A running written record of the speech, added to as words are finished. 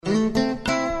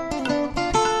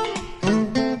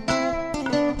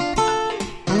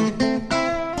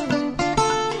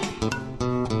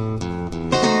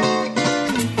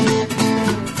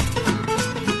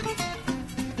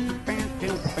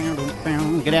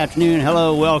afternoon.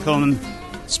 Hello, welcome,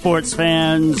 sports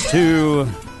fans, to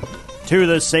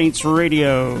the Saints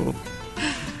Radio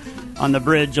on the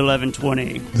Bridge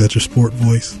 1120. Is that your sport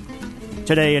voice?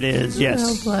 Today it is, yes.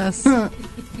 Oh, bless. To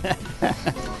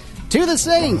the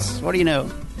Saints. What do you know?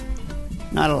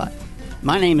 Not a lot.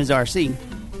 My name is RC.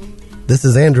 This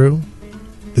is Andrew.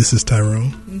 This is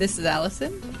Tyrone. This is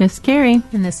Allison. Miss Carrie.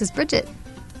 And this is Bridget.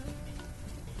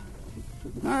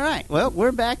 All right. Well,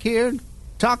 we're back here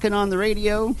talking on the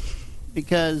radio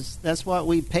because that's what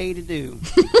we pay to do.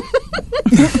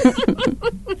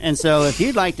 And so if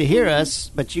you'd like to hear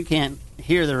us, but you can't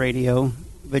hear the radio,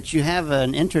 but you have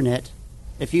an internet,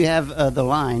 if you have the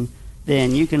line,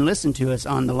 then you can listen to us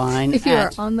on the line. If you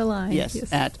are on the line.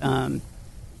 Yes, at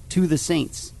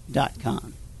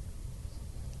tothesaints.com.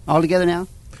 All together now?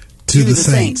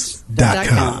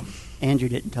 tothesaints.com. Andrew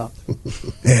didn't talk.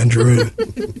 Andrew.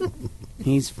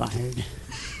 He's fired.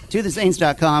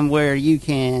 tothesaints.com, where you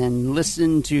can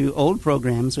listen to old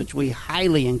programs, which we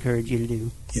highly encourage you to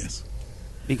do. Yes.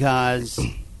 Because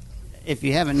if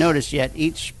you haven't noticed yet,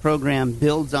 each program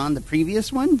builds on the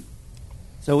previous one.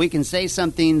 So we can say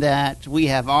something that we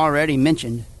have already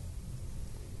mentioned,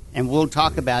 and we'll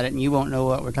talk about it, and you won't know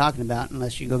what we're talking about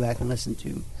unless you go back and listen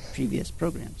to previous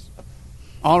programs.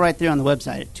 All right there on the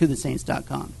website at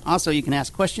tothesaints.com. Also, you can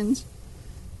ask questions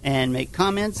and make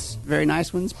comments, very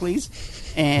nice ones, please.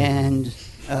 And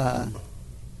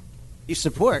you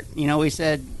support. You know, we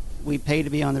said we pay to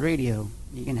be on the radio.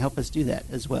 You can help us do that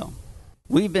as well.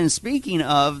 We've been speaking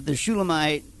of the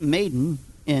Shulamite maiden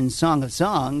in Song of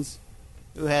Songs,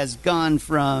 who has gone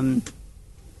from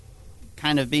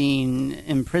kind of being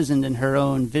imprisoned in her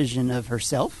own vision of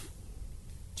herself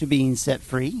to being set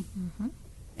free. Mm-hmm.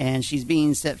 And she's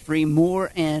being set free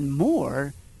more and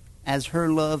more as her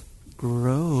love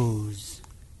grows.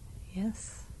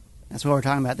 Yes. That's what we're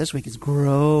talking about this week, is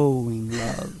growing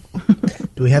love.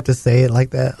 Do we have to say it like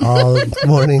that all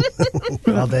morning,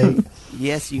 all day?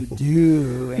 Yes, you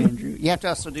do, Andrew. You have to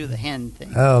also do the hand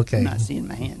thing. Oh, okay. I'm not seeing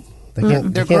my hands.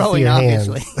 They're growing,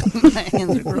 obviously. My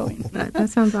hands are growing. That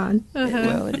sounds odd.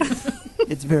 Well, it is.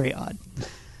 It's very odd.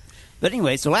 But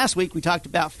anyway, so last week we talked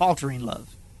about faltering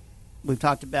love. We've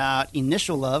talked about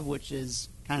initial love, which is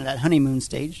kind of that honeymoon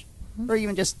stage, or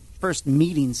even just first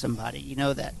meeting somebody. You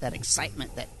know, that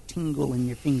excitement, that tingle in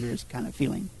your fingers kind of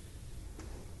feeling.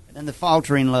 And then the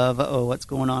faltering love, uh-oh, what's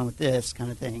going on with this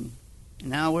kind of thing. And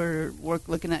now we're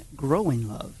looking at growing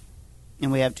love.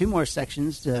 And we have two more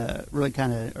sections to really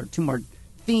or two more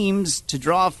themes to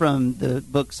draw from the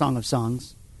book Song of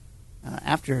Songs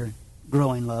after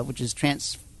growing love, which is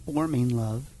transforming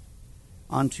love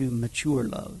onto mature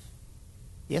love.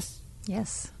 Yes?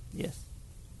 Yes. Yes.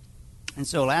 And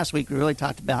so last week we really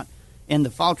talked about, in the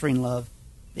faltering love,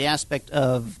 the aspect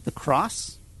of the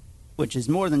cross, which is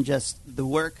more than just the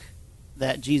work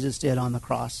that Jesus did on the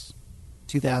cross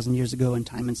 2,000 years ago in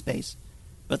time and space,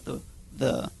 but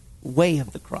the way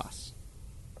of the cross,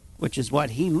 which is what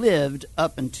he lived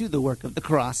up into the work of the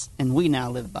cross, and we now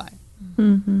live by.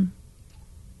 Mm-hmm.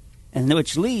 And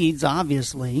which leads,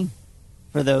 obviously,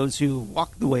 for those who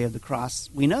walk the way of the cross,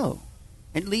 we know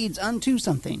it leads unto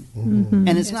something. Mm-hmm.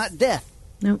 And it's not death.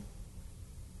 Nope.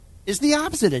 It's the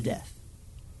opposite of death.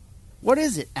 What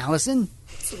is it, Allison?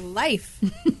 It's life.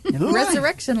 Life.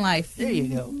 Resurrection life. There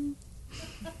you go.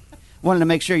 Wanted to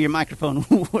make sure your microphone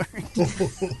worked.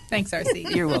 Thanks,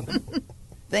 RC. You're welcome.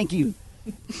 Thank you.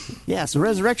 Yeah, so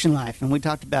resurrection life, and we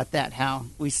talked about that, how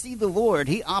we see the Lord,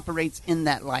 he operates in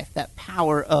that life, that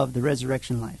power of the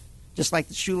resurrection life. Just like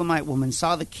the Shulamite woman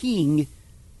saw the king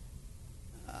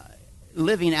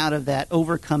living out of that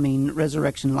overcoming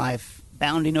resurrection life,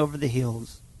 bounding over the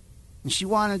hills. And she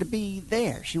wanted to be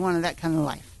there. She wanted that kind of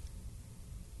life.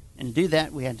 And to do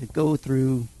that, we had to go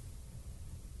through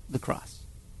the cross.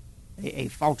 A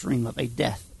faltering love, a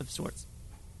death of sorts,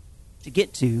 to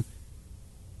get to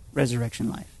resurrection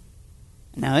life.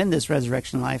 And now in this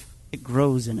resurrection life, it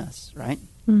grows in us, right?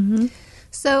 Mm-hmm.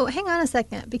 So hang on a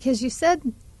second, because you said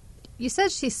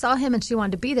she saw him and she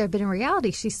wanted to be there, but in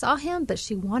reality, she saw him, but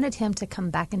she wanted him to come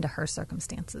back into her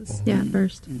circumstances. Yeah,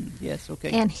 first. Yes,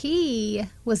 okay. And he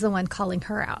was the one calling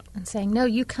her out and saying, no,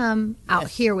 you come out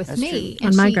here with me. True.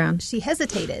 On my ground. She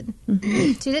hesitated.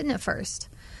 She didn't at first.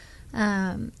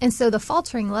 And so the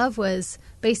faltering love was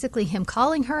basically him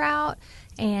calling her out,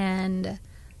 and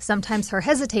sometimes her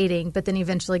hesitating, but then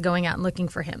eventually going out and looking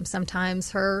for him.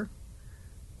 Sometimes her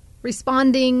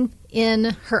responding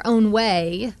in her own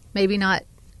way, maybe not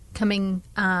coming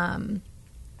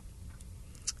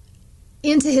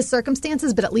into his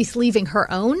circumstances, but at least leaving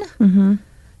her own. Mm-hmm.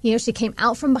 You know, she came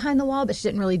out from behind the wall, but she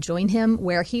didn't really join him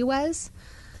where he was.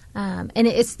 And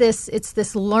it's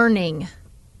this learning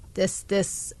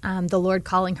the Lord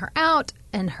calling her out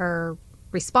and her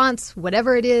response,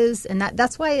 whatever it is, and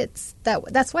that's why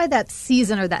that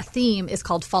season or that theme is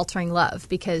called faltering love,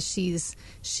 because she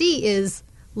is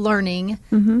learning,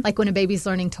 like when a baby's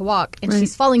learning to walk, and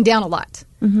she's falling down a lot.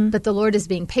 But the Lord is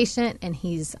being patient, and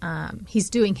He's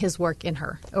doing His work in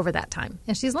her over that time,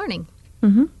 and she's learning.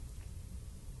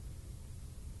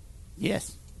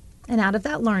 Yes. And out of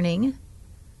that learning,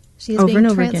 she is Over being and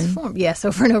over again. transformed. Yes,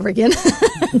 over and over again.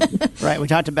 Right. We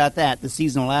talked about that, the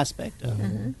seasonal aspect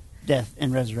of death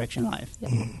and resurrection life.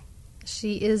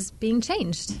 She is being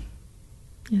changed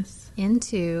Yes.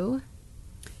 into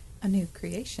A new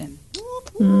creation.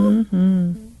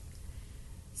 Mm-hmm.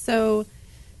 So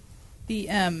the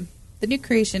new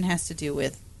creation has to do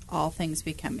with all things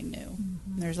becoming new.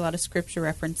 There's a lot of scripture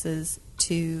references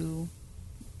to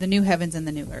the new heavens and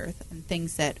the new earth, and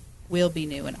things that will be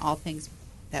new, and all things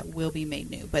that will be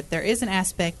made new. But there is an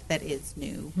aspect that is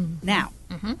new now.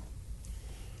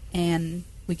 And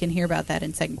we can hear about that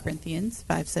in 2 Corinthians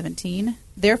 5:17.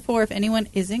 Therefore, if anyone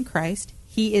is in Christ,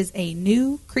 he is a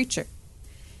new creature.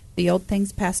 The old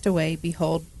things passed away.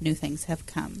 Behold, new things have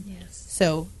come. yes,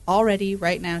 So already,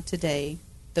 right now, today,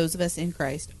 those of us in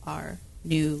Christ are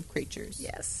new creatures.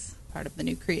 yes, Part of the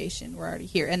new creation. We're already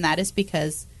here. And that is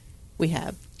because we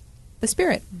have the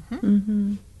Spirit.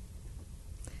 Mm-hmm.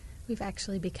 we've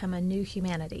actually become a new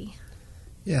humanity.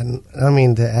 Yeah, and I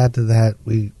mean, to add to that,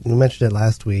 we mentioned it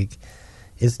last week.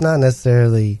 It's not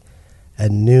necessarily a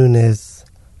newness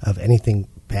of anything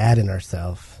bad in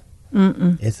ourselves.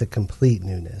 It's a complete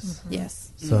newness.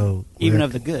 Yes. Mm. So Even we're-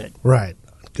 of the good. right,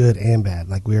 good and bad.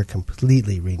 Like we are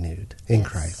completely renewed in Yes.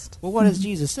 Christ. Well, what does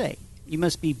Jesus say? You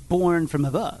must be born from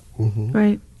above.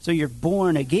 Right. So you're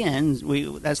born again.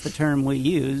 That's the term we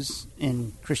use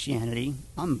in Christianity.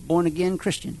 I'm born again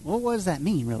Christian. Well, what does that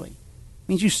mean, really? It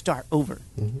means you start over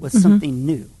with something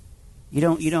new. You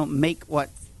don't make what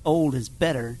old is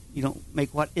better. You don't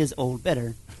make what is old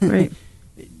better. Right.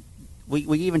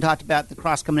 We even talked about the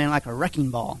cross coming in like a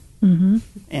wrecking ball Mm-hmm.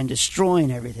 and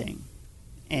destroying everything.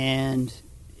 And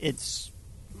it's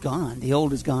gone. The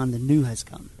old is gone. The new has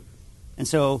come. And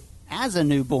so as a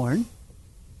newborn,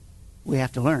 we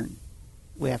have to learn.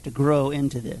 We have to grow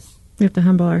into this. We have to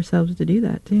humble ourselves to do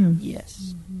that too.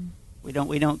 Yes. We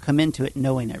don't come into it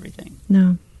knowing everything,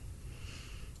 No.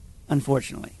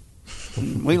 unfortunately.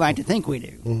 We like to think we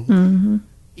do. Mm-hmm.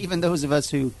 Even those of us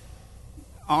who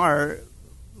are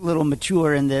a little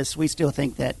mature in this, we still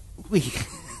think that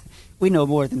we know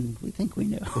more than we think we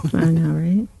know. I know,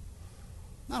 right?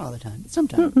 Not all the time, but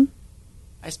sometimes. Mm-mm.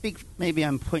 I speak, maybe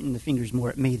I'm pointing the fingers more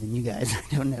at me than you guys.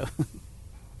 I don't know.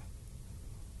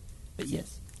 But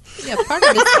yes. Yeah, part of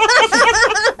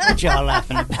it. What y'all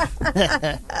laughing about?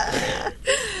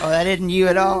 Oh, that isn't you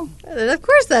at all? Of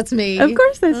course, that's me. Of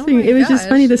course, that's Oh me. my It was just gosh.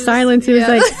 funny. The silence. It was Yeah.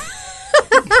 like,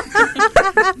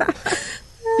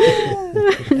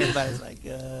 Everybody's like,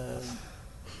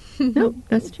 nope,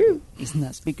 that's true. he's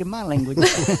not speaking my language.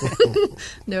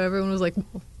 No, everyone was like,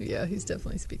 oh, yeah, he's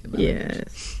definitely speaking.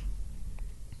 Yes.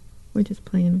 We're just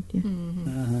playing with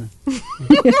you.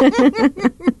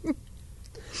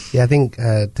 Yeah, I think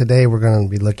today we're going to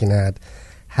be looking at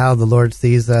how the Lord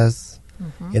sees us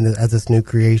as this new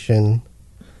creation,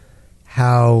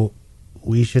 how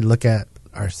we should look at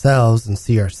ourselves and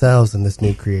see ourselves in this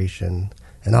new creation,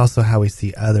 and also how we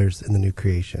see others in the new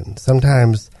creation.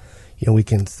 Sometimes, we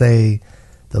can say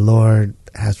the Lord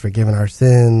has forgiven our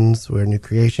sins. We're a new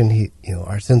creation.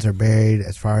 Our sins are buried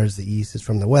as far as the east is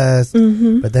from the west.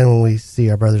 But then when we see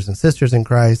our brothers and sisters in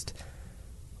Christ,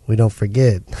 we don't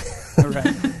forget. Right.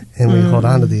 And we hold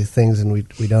on to these things, and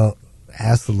we don't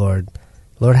ask the Lord,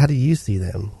 how do you see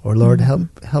them? Or Lord,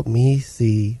 help me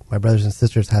see my brothers and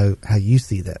sisters how you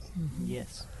see them.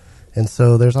 Yes. And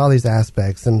so there's all these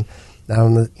aspects. And now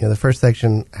in the first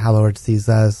section, how the Lord sees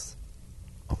us,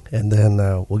 and then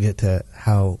we'll get to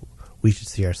how we should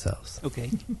see ourselves.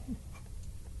 Okay.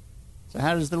 So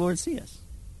how does the Lord see us?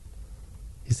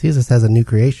 He sees us as a new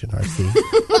creation,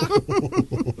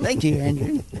 RC. Thank you,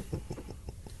 Andrew.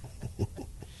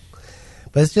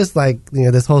 But it's just like,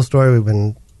 this whole story we've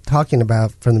been talking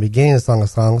about from the beginning of Song of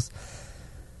Songs.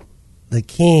 The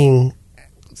king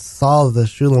saw the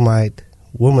Shulamite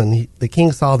woman, the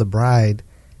king saw the bride,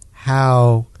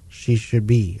 how she should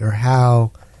be, or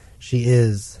how she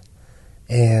is.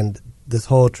 And this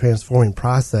whole transforming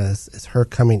process is her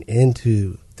coming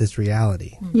into this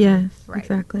reality. Yes, Right.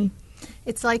 exactly.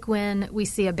 It's like when we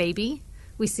see a baby,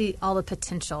 we see all the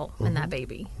potential in that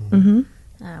baby.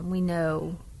 Mm-hmm. We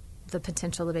know the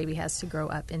potential the baby has to grow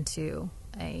up into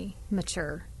a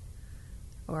mature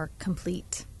or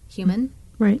complete human.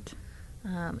 Right.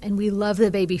 And we love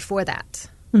the baby for that.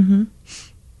 Mm-hmm.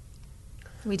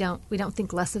 We don't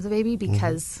think less of the baby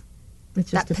because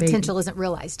It's just that a baby. potential isn't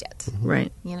realized yet.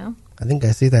 Right. You know? I think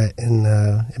I see that in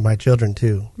my children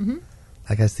too. Mm-hmm.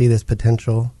 Like I see this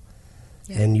potential,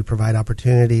 Yeah. and you provide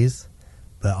opportunities,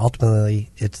 but ultimately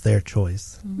it's their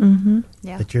choice. Mm-hmm.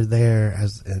 Yeah. But you're there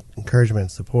as encouragement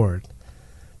and support.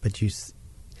 But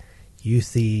you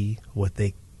see what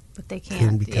they But they can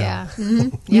can't. become. Yeah.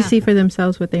 Mhm. You Yeah. see for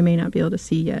themselves what they may not be able to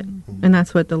see yet. And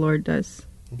that's what the Lord does.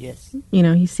 Yes. You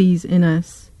know, he sees in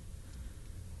us.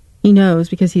 He knows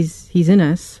because he's in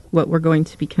us what we're going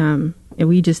to become. And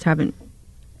we just haven't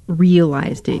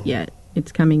realized it yet.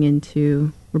 It's coming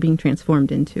into, we're being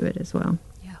transformed into it as well.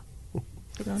 Yeah.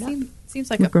 Seems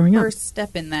like We're a growing up. first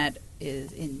step in that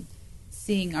is in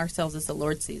seeing ourselves as the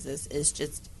Lord sees us is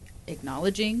just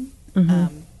acknowledging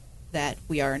that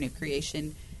we are a new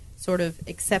creation, sort of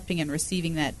accepting and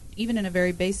receiving that even in a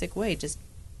very basic way. Just,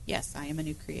 yes, I am a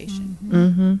new creation.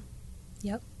 Mm-hmm.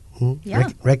 Yep. Yeah.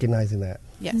 Recognizing that.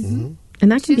 Yes. And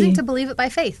that can Choosing be, to believe it by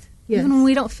faith, Yes. even when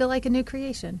we don't feel like a new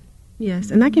creation. yes,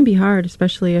 and that can be hard,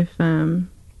 especially if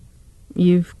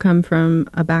you've come from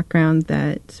a background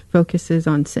that focuses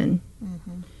on sin.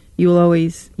 You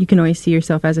can always see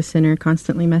yourself as a sinner,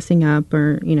 constantly messing up,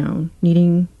 or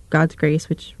needing God's grace,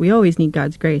 which we always need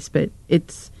God's grace. But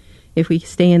if we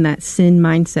stay in that sin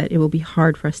mindset, it will be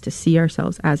hard for us to see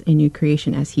ourselves as a new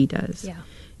creation, as He does. Yeah.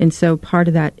 And so part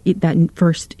of that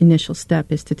first initial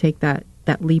step is to take that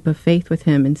leap of faith with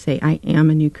Him and say, I am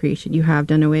a new creation. You have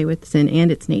done away with sin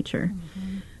and its nature.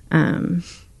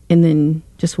 And then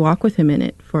just walk with Him in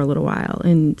it for a little while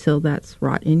until that's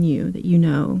wrought in you, that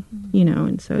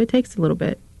and so it takes a little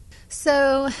bit.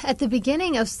 So at the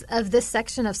beginning of this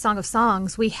section of Song of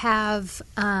Songs, we have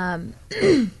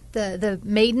the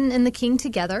maiden and the king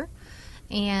together,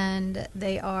 and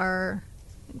they are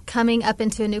coming up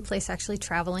into a new place, actually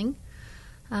traveling.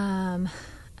 I'm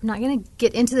not going to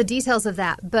get into the details of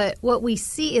that, but what we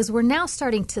see is we're now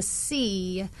starting to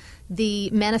see the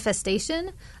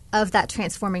manifestation of that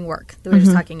transforming work that we were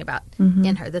just talking about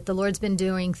in her, that the Lord's been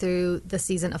doing through the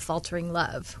season of faltering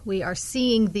love. We are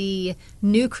seeing the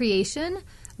new creation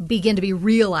begin to be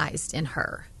realized in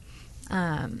her.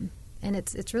 And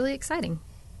it's really exciting.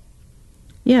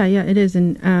 Yeah, it is.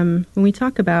 And when we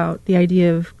talk about the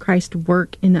idea of Christ's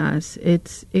work in us,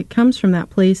 it comes from that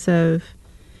place of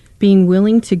being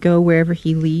willing to go wherever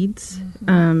He leads.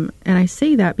 And I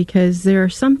say that because there are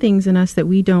some things in us that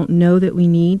we don't know that we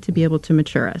need to be able to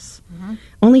mature us.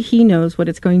 Only He knows what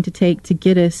it's going to take to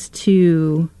get us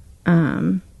to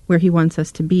where He wants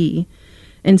us to be.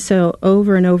 And so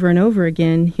over and over and over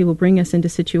again, He will bring us into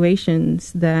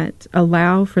situations that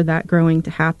allow for that growing to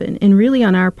happen. And really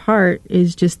on our part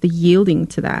is just the yielding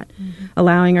to that,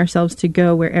 allowing ourselves to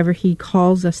go wherever He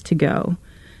calls us to go.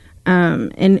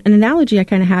 And an analogy I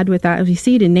kind of had with that, as you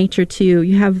see it in nature too,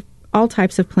 you have all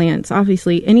types of plants.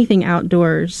 Obviously, anything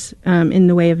outdoors in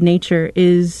the way of nature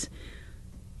is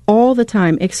all the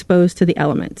time exposed to the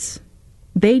elements.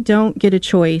 They don't get a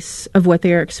choice of what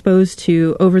they are exposed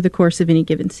to over the course of any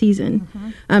given season.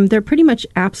 They're pretty much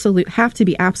have to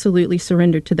be absolutely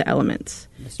surrendered to the elements.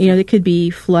 It could be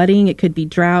flooding, it could be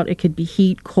drought, it could be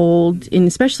heat, cold, and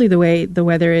especially the way the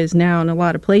weather is now in a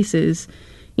lot of places.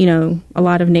 A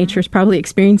lot of nature is probably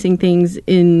experiencing things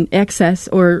in excess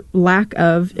or lack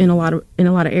of in a lot of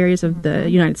areas of the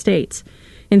United States.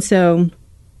 And so,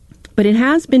 but it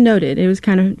has been noted, it was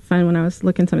kind of fun when I was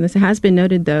looking at some of this, it has been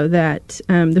noted, though, that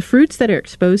the fruits that are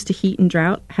exposed to heat and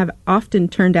drought have often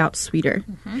turned out sweeter.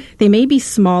 They may be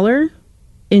smaller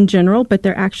in general, but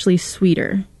they're actually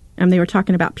sweeter. They were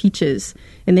talking about peaches,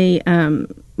 and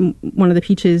one of the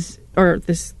peaches, or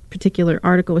this particular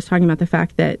article was talking about the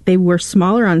fact that they were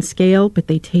smaller on scale, but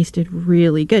they tasted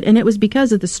really good. And it was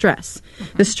because of the stress.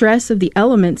 The stress of the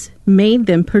elements made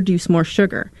them produce more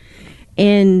sugar.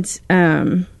 And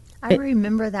I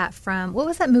remember that from, what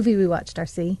was that movie we watched,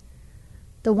 RC?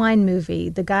 The wine movie.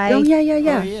 The guy. yeah.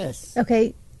 Oh, yes.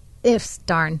 Okay.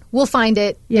 Darn. We'll find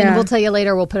it, Yeah. and we'll tell you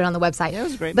later. We'll put it on the website. Yeah, it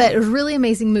was a great But movie. it was a really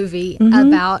amazing movie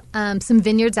about some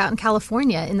vineyards out in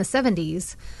California in the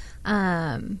 70s.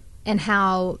 And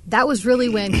how that was really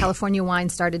when California wine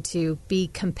started to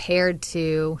be compared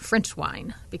to French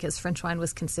wine, because French wine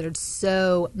was considered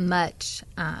so much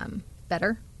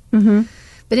better.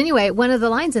 But anyway, one of the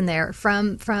lines in there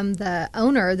from the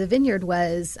owner of the vineyard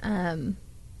was,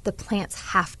 the plants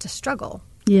have to struggle.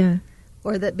 Yeah.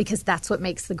 Or because that's what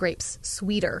makes the grapes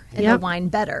sweeter and Yep. the wine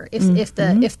better. If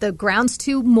the ground's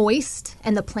too moist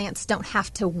and the plants don't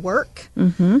have to work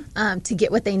to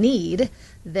get what they need,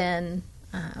 then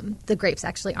the grapes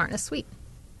actually aren't as sweet.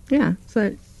 Yeah.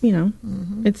 So,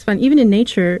 it's fun. Even in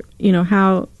nature,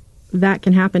 how that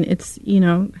can happen. It's,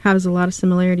 has a lot of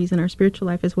similarities in our spiritual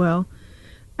life as well.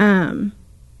 The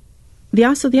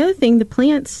other thing, the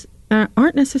plants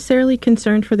aren't necessarily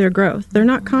concerned for their growth. They're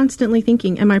not constantly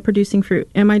thinking, am I producing fruit?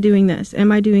 Am I doing this?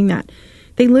 Am I doing that?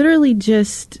 They literally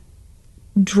just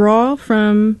draw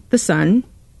from the sun,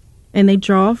 and they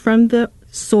draw from the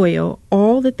soil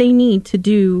all that they need to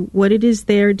do what it is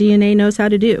their DNA knows how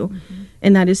to do,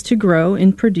 and that is to grow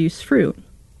and produce fruit.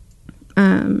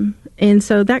 And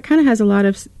so that kind of has a lot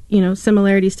of,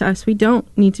 similarities to us. We don't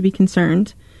need to be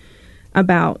concerned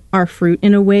about our fruit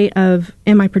in a way of,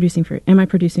 am I producing fruit? Am I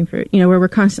producing fruit? Where we're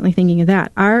constantly thinking of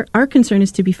that. Our concern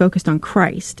is to be focused on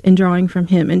Christ and drawing from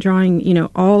him and drawing,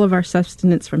 all of our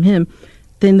sustenance from him.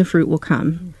 Then the fruit will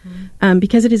come.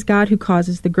 Because it is God who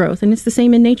causes the growth. And it's the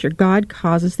same in nature. God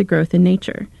causes the growth in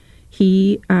nature.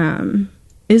 He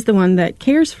is the one that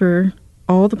cares for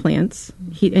all the plants,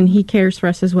 and he cares for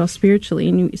us as well spiritually.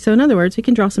 And so in other words, we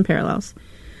can draw some parallels.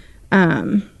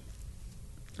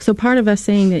 So part of us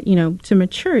saying that, to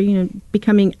mature,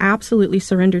 becoming absolutely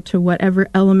surrendered to whatever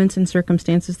elements and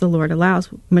circumstances the Lord allows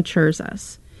matures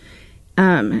us.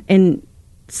 And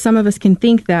some of us can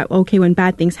think that, okay, when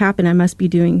bad things happen, I must be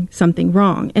doing something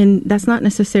wrong. And that's not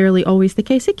necessarily always the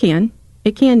case. It can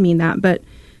mean that, but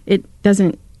it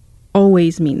doesn't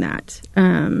always mean that.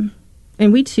 And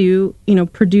we too,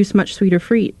 produce much sweeter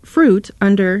fruit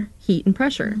under heat and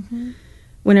pressure.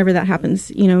 Whenever that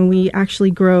happens, we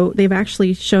actually grow. They've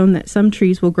actually shown that some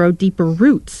trees will grow deeper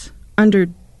roots under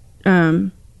a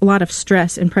lot of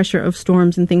stress and pressure of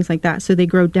storms and things like that. So they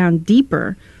grow down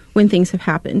deeper when things have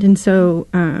happened. And so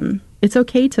it's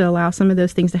okay to allow some of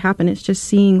those things to happen. It's just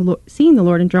seeing the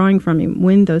Lord and drawing from him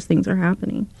when those things are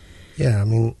happening. Yeah, I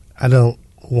mean, I don't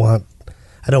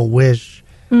wish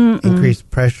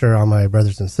increased pressure on my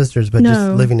brothers and sisters, but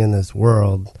just living in this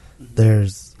world,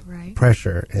 there's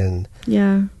pressure, and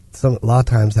a lot of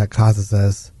times that causes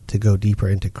us to go deeper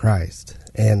into Christ.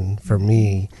 And for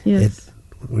me, it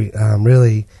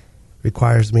really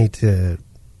requires me to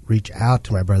reach out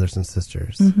to my brothers and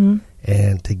sisters,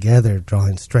 and together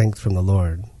drawing strength from the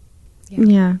Lord.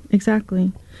 Yeah,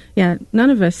 exactly. Yeah, none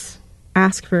of us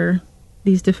ask for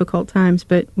these difficult times,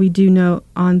 but we do know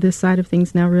on this side of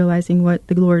things now, realizing what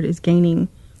the Lord is gaining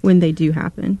when they do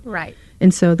happen. Right.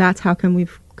 And so that's how come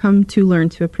we've come to learn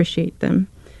to appreciate them.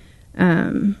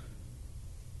 And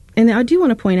I do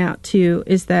want to point out, too,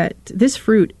 is that this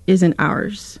fruit isn't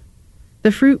ours.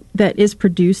 The fruit that is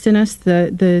produced in us,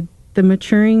 the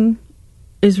maturing,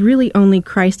 is really only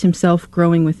Christ himself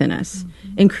growing within us,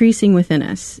 increasing within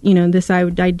us. This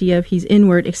idea of he's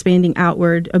inward, expanding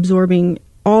outward, absorbing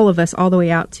all of us all the way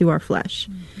out to our flesh.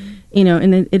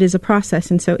 And it is a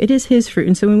process. And so it is his fruit.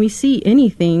 And so when we see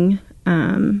anything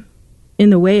in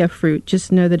the way of fruit,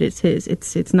 just know that it's his.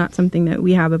 It's not something that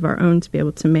we have of our own to be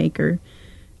able to make or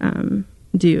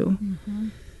do.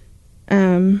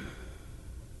 And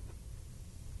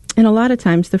a lot of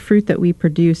times the fruit that we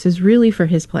produce is really for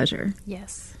his pleasure.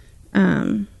 Yes.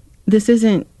 This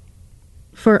isn't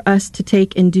for us to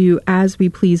take and do as we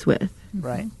please with.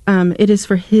 Right. It is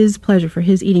for his pleasure, for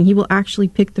his eating. He will actually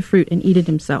pick the fruit and eat it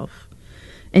himself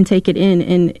and take it in.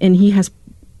 And he has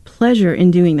pleasure in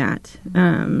doing that.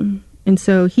 And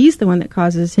so he's the one that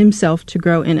causes himself to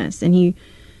grow in us. And he,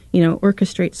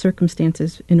 orchestrates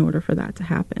circumstances in order for that to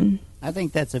happen. I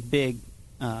think that's a big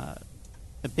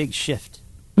shift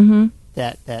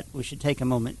that we should take a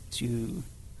moment to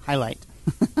highlight.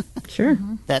 Sure.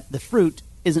 That the fruit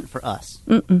isn't for us.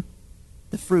 The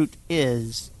fruit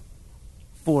is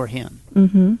for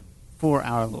him, for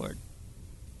our Lord.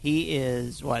 He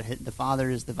is the Father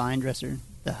is the vine dresser,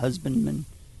 the husbandman,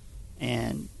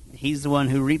 and he's the one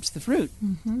who reaps the fruit.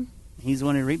 He's the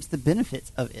one who reaps the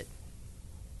benefits of it.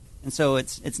 And so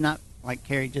it's not, like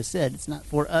Carrie just said, it's not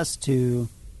for us to.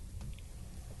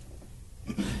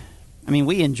 I mean,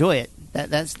 we enjoy it.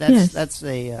 That's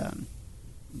a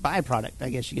byproduct, I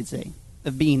guess you could say,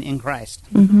 of being in Christ,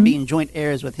 being joint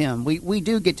heirs with him. We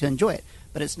do get to enjoy it,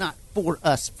 but it's not for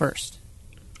us first.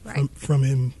 Right. From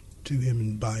him, to him,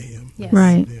 and by him. Yes.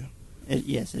 Right. Yeah. It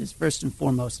is first and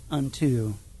foremost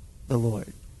unto the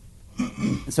Lord.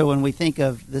 And so when we think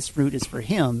of this fruit is for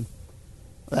him,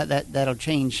 that'll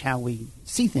change how we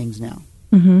see things now.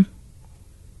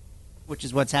 Which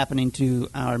is what's happening to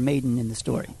our maiden in the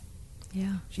story.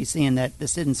 Yeah. She's seeing that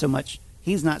this isn't so much,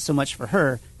 he's not so much for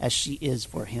her as she is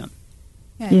for him.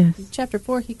 Yeah, Yes. in chapter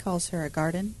 4, he calls her a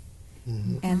garden.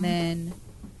 And then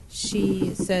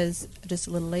she says just a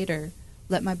little later,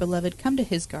 let my beloved come to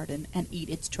his garden and eat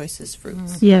its choicest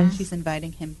fruits. Yes. She's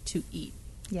inviting him to eat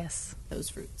Yes. those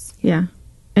fruits. Yeah.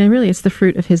 And really it's the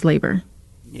fruit of his labor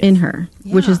in her,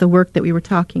 which is the work that we were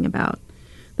talking about.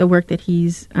 the work that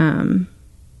he's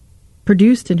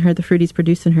produced in her, the fruit he's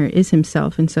produced in her, is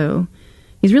himself. And so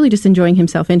he's really just enjoying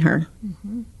himself in her,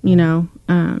 you know,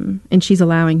 and she's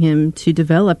allowing him to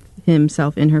develop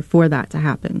himself in her for that to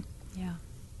happen. Yeah.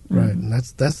 Right. And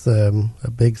that's a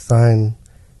big sign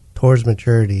towards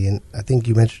maturity. And I think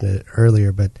you mentioned it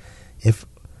earlier, but if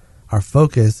our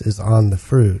focus is on the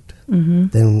fruit,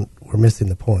 then we're missing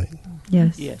the point.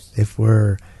 Yes. Yes. If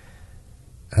we're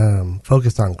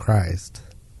focused on Christ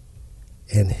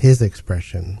and his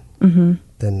expression,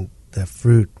 then the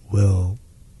fruit will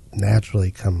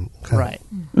naturally come. Right.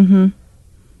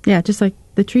 Yeah, just like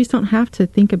the trees don't have to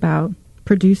think about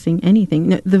producing anything.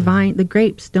 No, the vine, the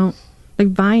grapes don't, the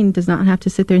vine does not have to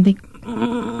sit there and think,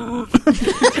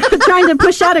 trying to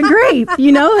push out a grape,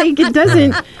 you know, like it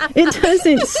doesn't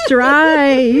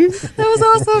strive. That was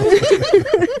awesome.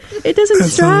 It doesn't That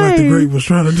sounded like strive. the grape was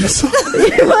trying to do something.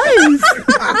 It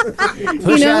was.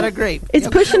 Push out a grape. It's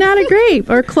pushing out a grape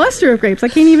or a cluster of grapes. I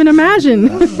can't even imagine.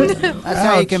 That's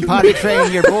how you can potty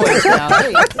train your boys now.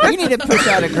 Hey, you need to push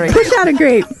out a grape. Push out a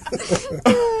grape.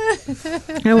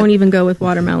 I won't even go with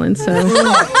watermelon. So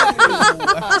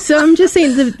I'm just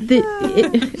saying,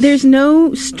 there's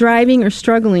no striving or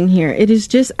struggling here. It is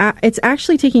just, it's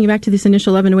actually taking you back to this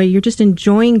initial love in a way. You're just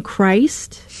enjoying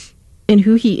Christ and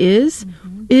who he is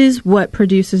what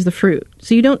produces the fruit.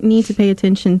 So you don't need to pay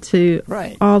attention to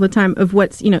all the time of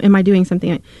what's, am I doing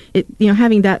something?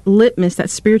 Having that litmus, that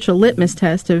spiritual litmus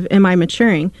test of, am I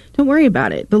maturing? Don't worry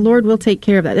about it. The Lord will take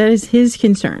care of that. That is his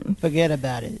concern. Forget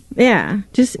about it. Yeah.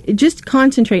 Just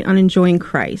concentrate on enjoying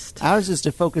Christ. Ours is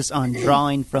to focus on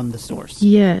drawing from the source.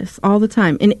 Yes, all the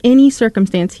time. In any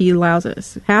circumstance he allows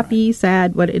us. Happy,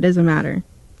 sad, it doesn't matter.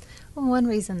 Well, one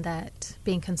reason that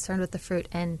being concerned with the fruit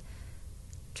and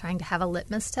trying to have a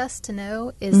litmus test to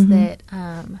know is that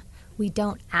we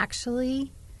don't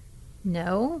actually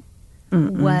know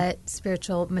what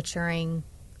spiritual maturing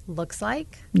looks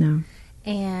like. No.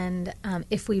 And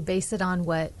if we base it on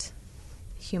what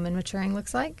human maturing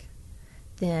looks like,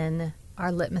 then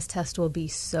our litmus test will be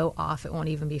so off it won't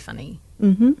even be funny.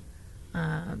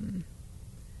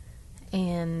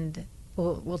 And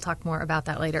we'll talk more about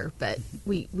that later, but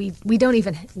we don't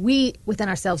even, we within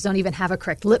ourselves don't even have a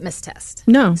correct litmus test.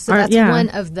 No. So that's one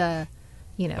of the,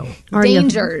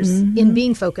 dangers in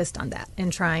being focused on that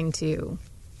and trying to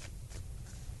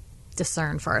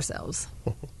discern for ourselves.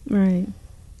 Right.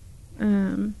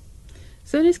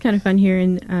 So it is kind of fun here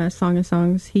in Song of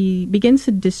Songs. He begins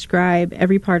to describe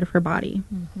every part of her body.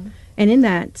 And in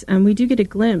that, we do get a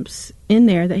glimpse in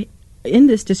there that in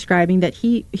this describing that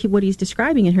he what he's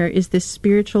describing in her is this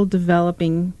spiritual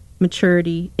developing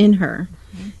maturity in her.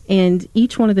 And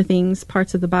each one of the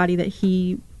parts of the body that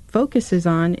he focuses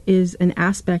on is an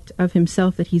aspect of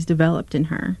himself that he's developed in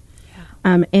her.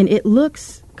 And it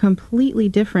looks completely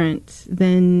different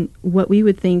than what we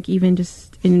would think even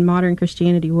just in modern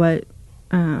Christianity, what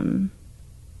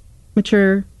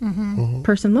mature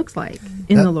person looks like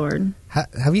in the Lord.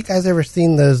 Have you guys ever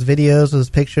seen those videos, those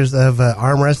pictures of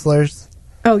arm wrestlers?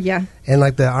 Oh, yeah. And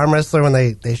like the arm wrestler, when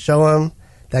they show them,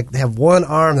 that they have one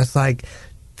arm that's like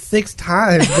 6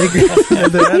 times bigger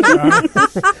than the other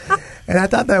arm. And I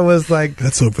thought that was like...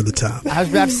 That's over the top. I was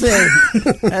about to say,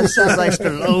 that sounds like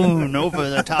Stallone over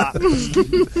the top.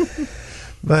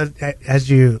 But as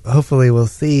you hopefully will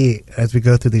see as we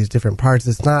go through these different parts,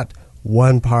 it's not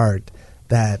one part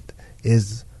that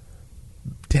is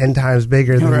 10 times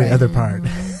bigger than the other part.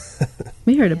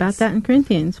 We heard about that in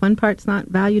Corinthians. One part's not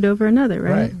valued over another,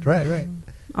 right? Right.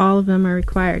 All of them are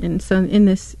required. And so in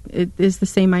this, it is the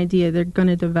same idea. They're going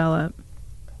to develop.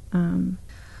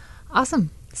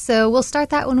 Awesome. So we'll start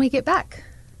that when we get back.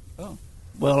 Oh,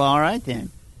 well, all right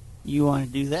then. You want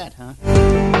to do that, huh?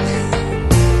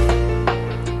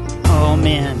 Oh,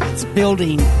 man, it's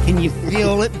building. Can you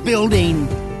feel it building?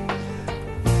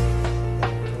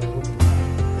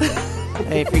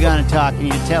 Hey, if you're going to talk, can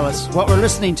you tell us what we're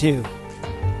listening to?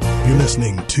 You're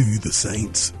listening to the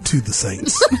Saints. To the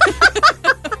Saints.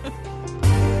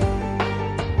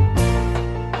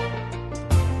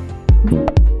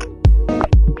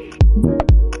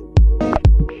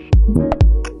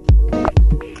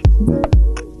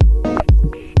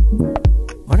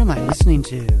 What am I listening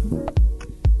to?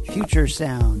 Future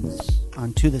sounds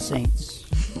on To the Saints.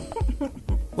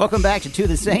 Welcome back to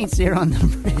the Saints here on the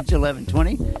Bridge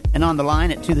 1120 and on the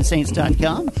line at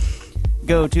tothesaints.com.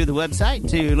 Go to the website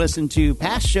to listen to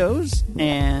past shows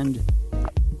and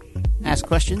ask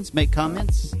questions, make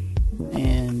comments,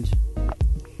 and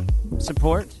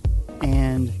support,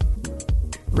 and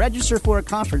register for a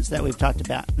conference that we've talked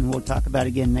about, and we'll talk about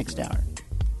again next hour.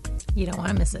 You don't want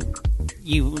to miss it.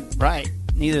 Right.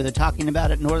 Neither the talking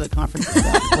about it nor the conference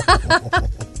about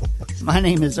it. My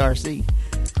name is RC.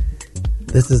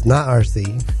 This is not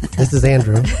RC. This is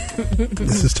Andrew.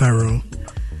 This is Tyrone.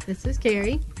 This is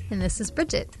Carrie. And this is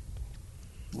Bridget.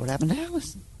 What happened to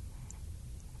Allison?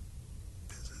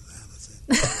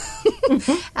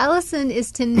 Allison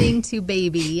is tending to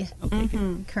baby Okay,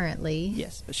 good. currently.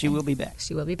 Yes, but she will be back.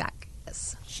 She will be back.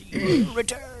 Yes. She will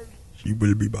return. She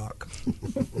will be back.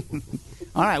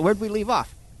 All right, where'd we leave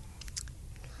off?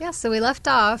 Yeah, so we left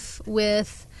off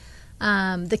with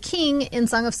the king in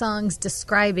Song of Songs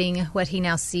describing what he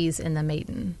now sees in the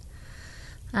maiden.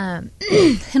 And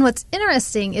what's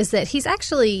interesting is that he's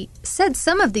actually said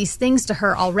some of these things to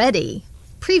her already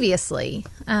previously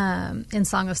in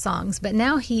Song of Songs, but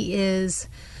now he is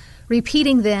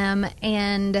repeating them,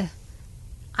 and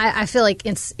I feel like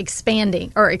it's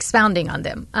expounding on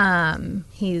them.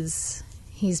 He's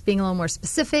being a little more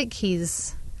specific.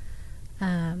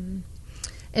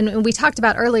 And we talked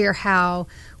about earlier how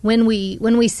when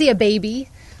we see a baby,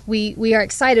 we are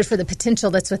excited for the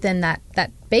potential that's within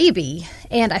that baby.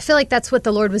 And I feel like that's what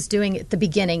the Lord was doing at the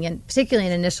beginning, and particularly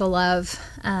in Initial Love.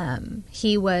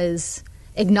 He was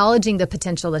acknowledging the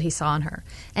potential that he saw in her.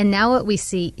 And now what we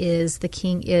see is the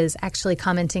king is actually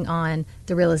commenting on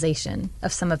the realization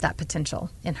of some of that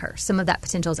potential in her. Some of that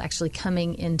potential is actually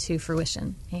coming into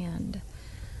fruition. And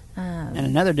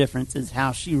another difference is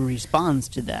how she responds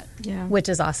to that. Yeah. which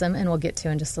is awesome, and we'll get to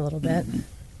in just a little bit.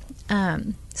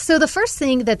 So the first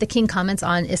thing that the king comments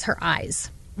on is her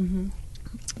eyes.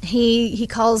 He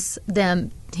calls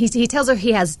them. He tells her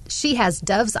she has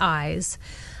dove's eyes,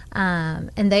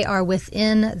 and they are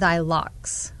within thy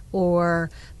locks, or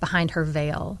behind her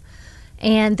veil.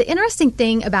 And the interesting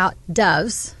thing about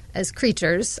doves as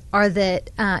creatures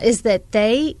is that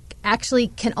they actually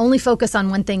can only focus on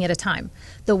one thing at a time.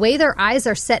 The way their eyes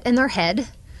are set in their head,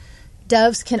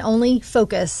 doves can only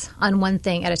focus on one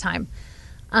thing at a time.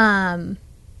 And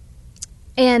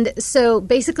so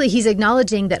basically he's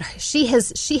acknowledging that she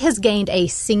has gained a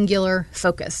singular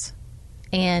focus,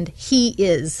 and he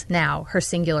is now her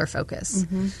singular focus.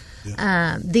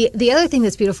 The other thing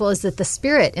that's beautiful is that the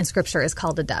spirit in Scripture is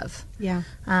called a dove. Yeah.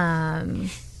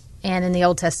 And in the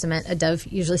Old Testament, a dove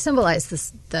usually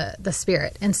symbolizes the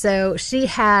spirit. And so she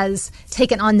has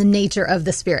taken on the nature of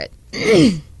the spirit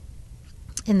in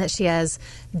that she has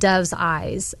dove's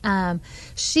eyes.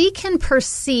 She can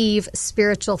perceive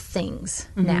spiritual things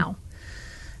now.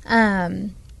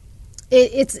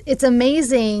 It's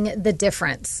amazing the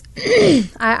difference.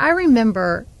 I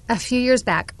remember a few years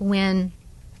back when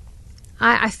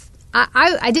I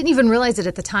didn't even realize it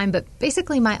at the time, but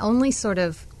basically my only sort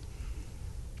of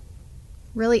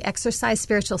really exercised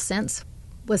spiritual sense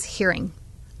was hearing.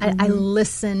 I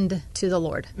listened to the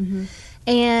Lord.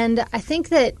 And I think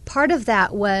that part of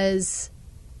that was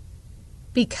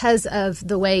because of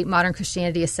the way modern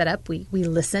Christianity is set up. We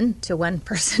listen to one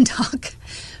person talk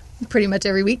pretty much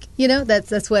every week. You know,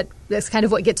 that's kind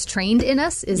of what gets trained in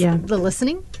us is the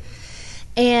listening.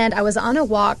 And I was on a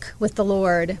walk with the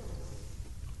Lord,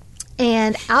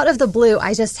 and out of the blue,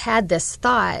 I just had this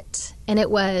thought, and it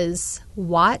was,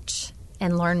 watch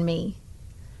and learn me.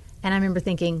 And I remember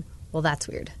thinking, well, that's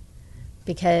weird,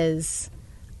 because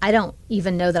I don't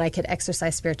even know that I could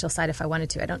exercise spiritual sight if I wanted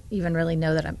to. I don't even really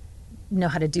know that I know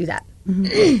how to do that.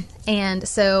 And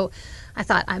so I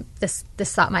thought this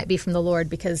thought might be from the Lord,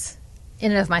 because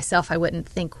in and of myself, I wouldn't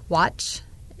think watch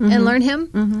and learn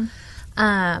him.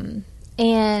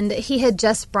 And he had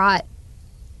just brought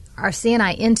RC and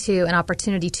I into an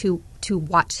opportunity to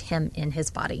watch him in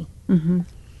his body.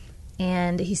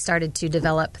 And he started to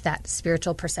develop that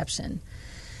spiritual perception.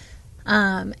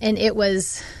 And it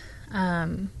was,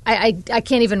 I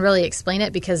can't even really explain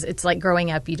it, because it's like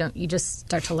growing up. You just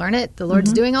start to learn it. The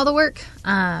Lord's doing all the work.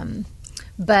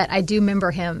 But I do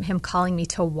remember him calling me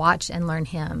to watch and learn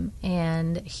him.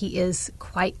 And he is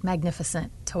quite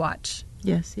magnificent to watch.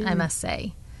 Yes, I must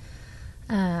say.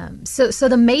 So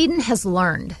the maiden has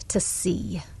learned to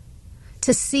see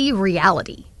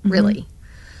reality, really.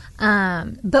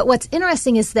 But what's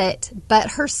interesting is that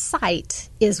her sight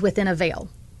is within a veil.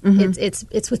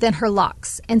 It's within her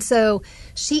locks. And so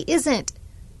she isn't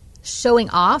showing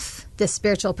off this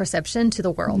spiritual perception to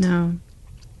the world. No.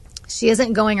 She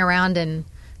isn't going around and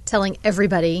telling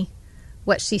everybody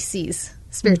what she sees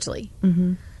spiritually.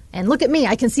 And look at me,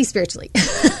 I can see spiritually.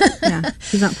 Yeah,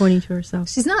 she's not pointing to herself.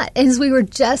 She's not. And as we were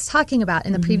just talking about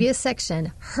in the previous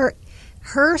section,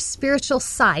 her spiritual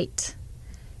sight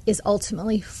is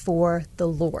ultimately for the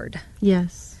Lord.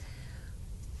 Yes.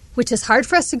 which is hard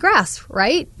for us to grasp,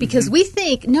 right? Because we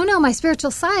think, no, my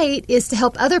spiritual sight is to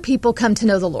help other people come to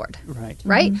know the Lord.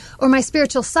 Right? Or my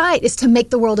spiritual sight is to make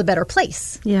the world a better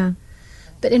place. Yeah.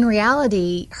 But in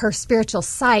reality, her spiritual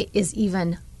sight is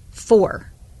even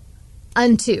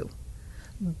unto.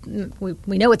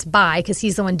 We know it's by, because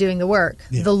he's the one doing the work,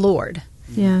 the Lord.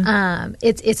 Yeah.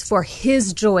 It's for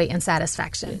his joy and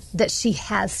satisfaction that she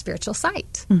has spiritual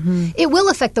sight. It will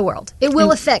affect the world. It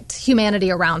will affect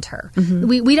humanity around her.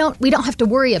 We don't have to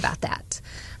worry about that.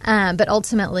 But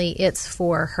ultimately, it's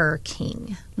for her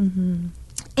King.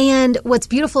 And what's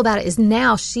beautiful about it is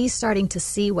now she's starting to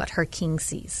see what her King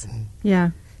sees.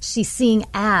 Yeah. She's seeing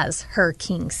as her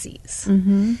King sees.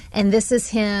 And this is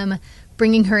him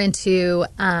bringing her into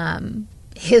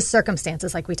his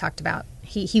circumstances, like we talked about.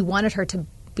 He wanted her to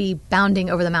be bounding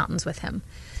over the mountains with him.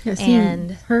 Yeah,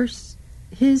 and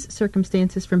his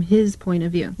circumstances from his point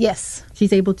of view. Yes.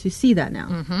 She's able to see that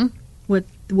now.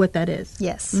 What that is.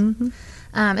 Yes.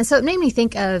 And so it made me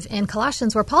think of in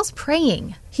Colossians where Paul's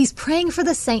praying. He's praying for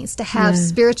the saints to have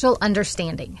spiritual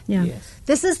understanding. Yeah.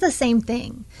 This is the same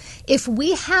thing. If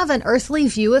we have an earthly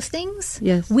view of things,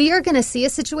 Yes. we are going to see a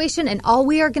situation and all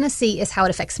we are going to see is how it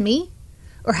affects me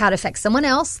or how it affects someone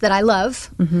else that I love,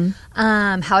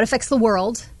 how it affects the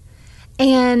world.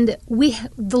 And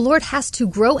the Lord has to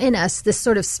grow in us this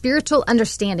sort of spiritual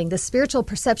understanding, this spiritual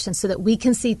perception, so that we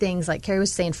can see things, like Carrie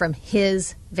was saying, from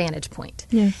his vantage point.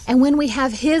 Yes. And when we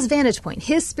have his vantage point,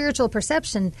 his spiritual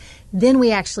perception, then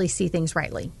we actually see things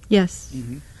rightly. Yes.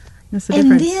 That's the And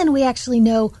difference. then we actually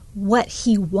know what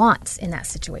he wants in that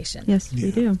situation. Yes, we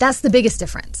do. That's the biggest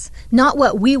difference. Not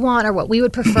what we want or what we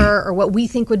would prefer or what we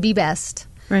think would be best,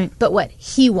 Right. but what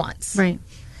he wants. Right.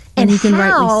 And you can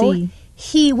how rightly see.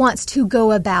 he wants to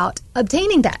go about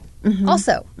obtaining that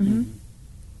also.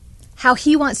 How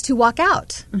he wants to walk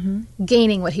out,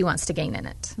 gaining what he wants to gain in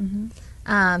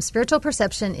it. Spiritual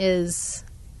perception is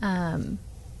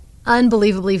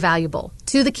unbelievably valuable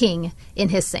to the King in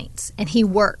his saints, and he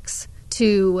works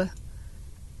to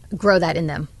grow that in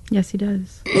them. Yes, he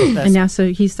does. And now,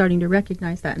 so he's starting to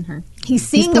recognize that in her. He's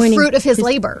seeing the fruit of his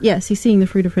labor. Yes, he's seeing the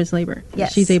fruit of his labor.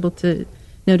 Yes. She's able to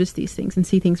notice these things and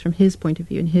see things from his point of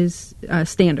view and his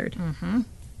standard.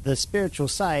 The spiritual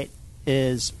sight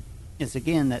is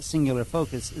again, that singular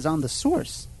focus is on the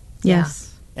source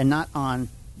Yes. and not on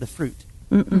the fruit.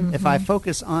 If I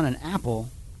focus on an apple,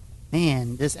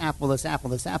 man, this apple,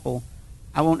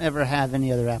 I won't ever have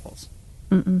any other apples.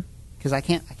 Because I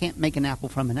can't make an apple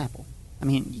from an apple. I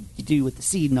mean, you do with the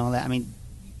seed and all that. I mean,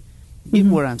 you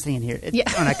get what I'm saying here.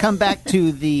 When I come back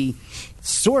to the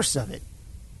source of it,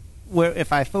 where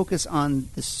if I focus on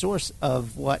the source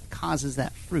of what causes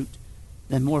that fruit,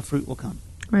 then more fruit will come.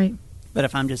 Right. But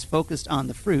if I'm just focused on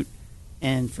the fruit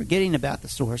and forgetting about the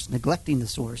source, neglecting the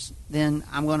source, then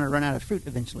I'm going to run out of fruit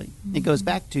eventually. It goes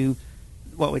back to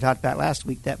what we talked about last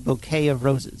week, that bouquet of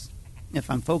roses.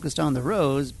 If I'm focused on the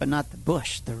rose, but not the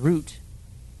bush, the root,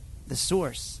 the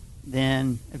source,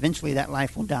 then eventually that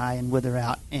life will die and wither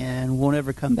out and won't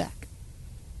ever come back.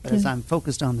 But as I'm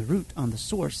focused on the root, on the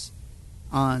source,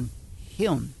 on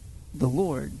Him, the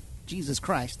Lord, Jesus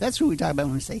Christ. That's who we talk about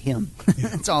when we say Him.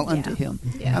 It's all unto Him.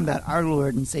 I'm about our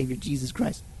Lord and Savior, Jesus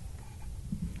Christ.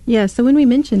 Yeah, so when we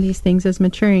mention these things as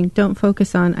maturing, don't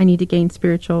focus on, I need to gain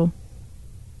spiritual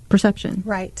perception.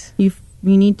 Right. You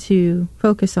need to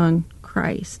focus on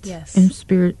Christ. Yes. And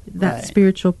that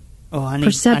spiritual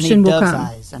perception will come.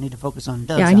 Eyes. I need to focus on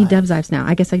dove's Yeah, I eyes. need dove's eyes now.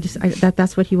 I guess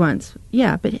that's what he wants.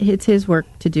 Yeah, but it's his work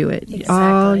to do it. Exactly.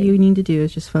 All you need to do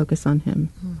is just focus on him.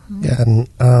 Yeah,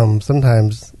 and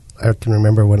sometimes I can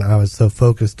remember when I was so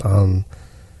focused on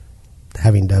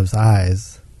having dove's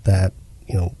eyes that,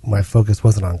 my focus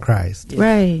wasn't on Christ.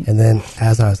 Right. And then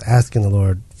as I was asking the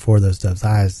Lord for those dove's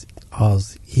eyes, all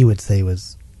he would say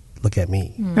was, look at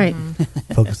me. Right.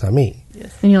 Focus on me.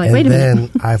 And you're like, wait a minute. And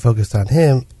then I focused on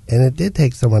him, and it did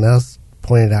take someone else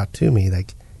pointed out to me,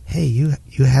 like, hey, you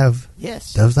have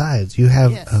dove's eyes. You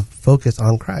have a focus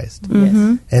on Christ.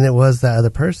 Mm-hmm. And it was that other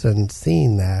person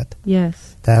seeing that.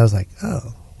 Yes. That I was like,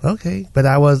 oh, okay. But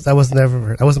that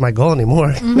wasn't my goal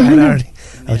anymore.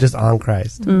 I was just on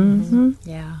Christ. Mm-hmm.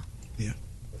 Yeah. Yeah.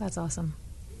 That's awesome.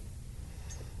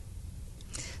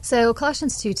 So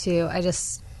Colossians 2:2, I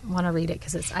just want to read it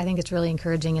because I think it's really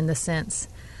encouraging in this sense.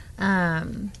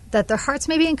 That their hearts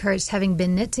may be encouraged, having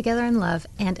been knit together in love,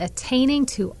 and attaining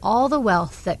to all the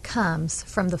wealth that comes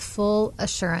from the full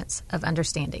assurance of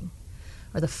understanding,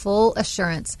 or the full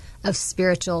assurance of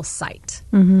spiritual sight,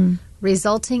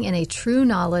 resulting in a true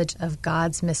knowledge of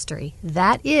God's mystery.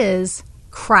 That is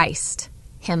Christ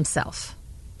Himself.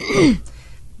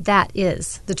 That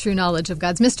is the true knowledge of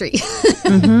God's mystery,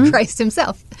 Christ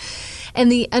Himself.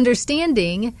 And the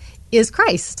understanding is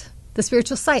Christ. The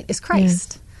spiritual sight is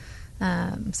Christ.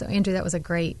 So, Andrew, that was a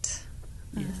great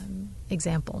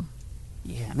example.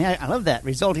 Yeah, I mean, I love that.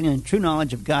 Resulting in true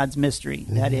knowledge of God's mystery.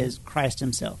 That is Christ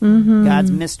himself.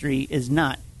 God's mystery is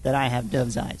not that I have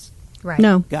dove's eyes. Right.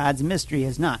 No. God's mystery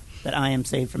is not that I am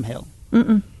saved from hell.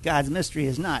 God's mystery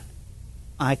is not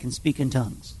I can speak in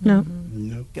tongues. No.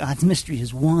 Nope. God's mystery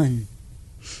is one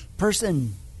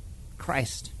person,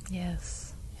 Christ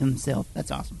Yes. himself.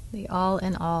 That's awesome. The all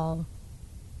in all.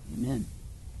 Amen.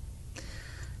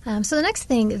 So the next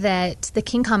thing that the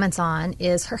king comments on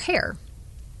is her hair.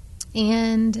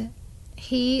 And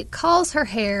he calls her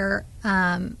hair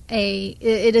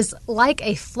it is like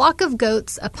a flock of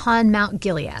goats upon Mount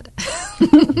Gilead.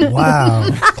 Wow.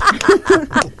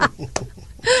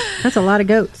 That's a lot of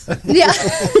goats. Yeah.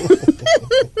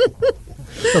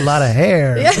 That's a lot of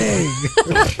hair. Yeah.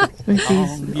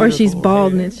 Dang. Or she's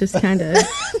bald and it's just kind of...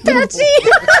 Patchy.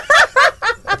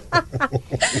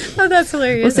 Oh, that's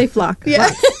hilarious. We'll say flock.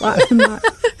 Yeah. Flock, not,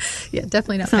 Yeah,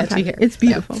 definitely not it's not patchy patchy. hair. It's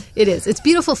beautiful. Yeah, it is. It's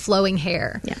beautiful flowing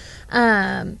hair. Yeah.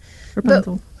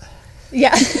 Rapunzel.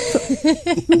 Yeah.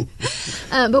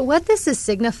 But what this is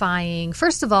signifying,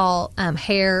 first of all,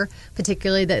 hair,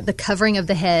 particularly the covering of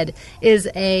the head, is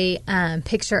a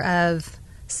picture of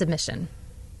submission.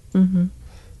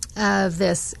 Of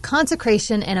this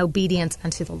consecration and obedience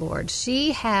unto the Lord.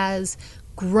 She has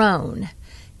grown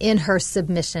in her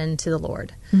submission to the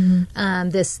Lord.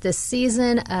 This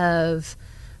season of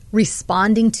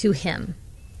responding to him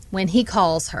when he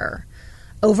calls her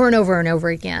over and over and over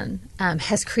again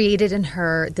has created in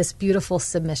her this beautiful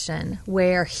submission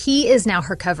where he is now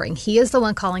her covering. He is the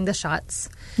one calling the shots.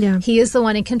 Yeah. He is the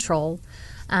one in control.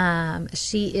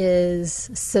 She is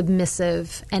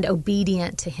submissive and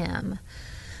obedient to him.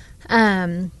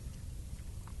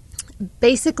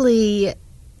 Basically,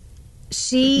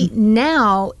 she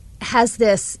now has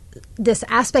this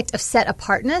aspect of set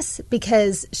apartness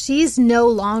because she's no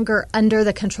longer under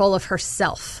the control of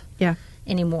herself Yeah.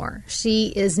 anymore. She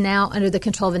is now under the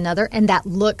control of another, and that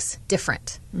looks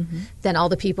different than all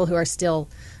the people who are still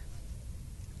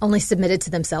only submitted to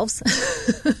themselves.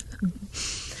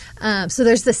 So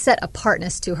there's this set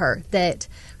apartness to her that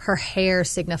her hair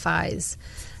signifies.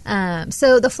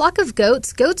 So the flock of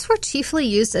goats were chiefly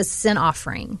used as sin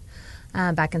offering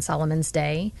back in Solomon's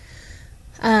day.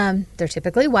 They're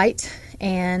typically white,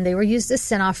 and they were used as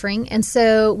sin offering. And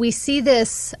so we see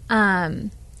this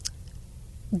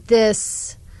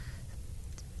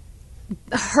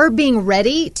her being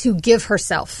ready to give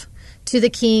herself to the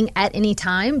king at any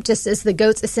time, just as the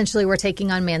goats essentially were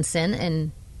taking on man's sin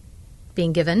and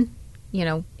being given,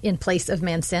 in place of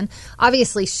man's sin.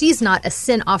 Obviously, she's not a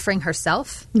sin offering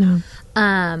herself. No.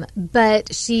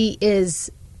 But she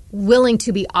is willing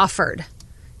to be offered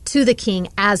to the king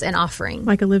as an offering.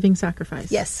 Like a living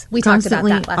sacrifice. Yes, we talked about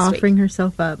that last week. Offering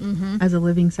herself up as a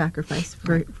living sacrifice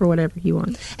for whatever he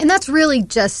wants. And that's really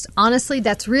just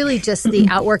the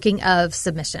outworking of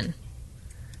submission.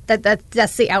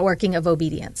 That's the outworking of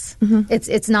obedience.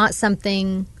 It's not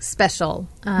something special.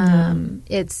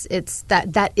 It's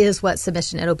that is what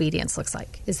submission and obedience looks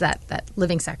like. Is that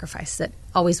living sacrifice that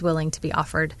always willing to be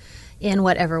offered in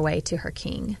whatever way to her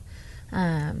king.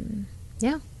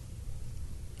 Yeah.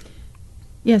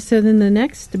 Yeah, so then the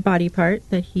next body part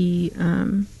that he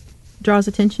draws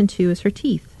attention to is her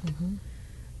teeth.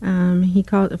 He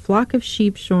called it a flock of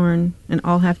sheep shorn, and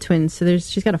all have twins. So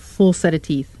she's got a full set of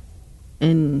teeth,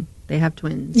 and they have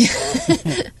twins.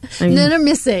 I mean, None are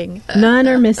missing. None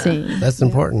are missing. That's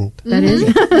important. That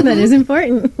is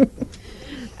important.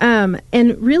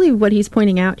 And really what he's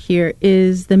pointing out here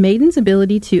is the maiden's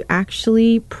ability to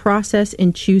actually process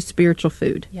and choose spiritual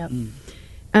food. Yep.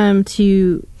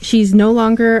 She's no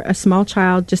longer a small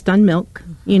child just on milk.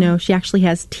 She actually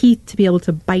has teeth to be able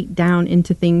to bite down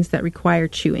into things that require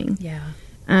chewing. Yeah.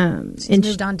 She's and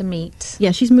moved on to meat.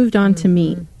 Yeah, she's moved on to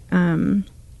meat.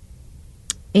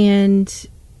 And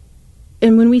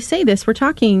when we say this, we're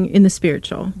talking in the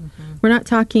spiritual. We're not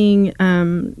talking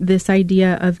this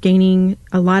idea of gaining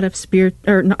a lot of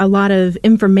a lot of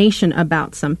information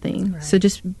about something. Right. So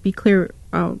just be clear.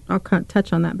 I'll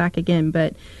touch on that back again,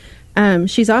 but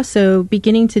she's also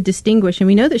beginning to distinguish, and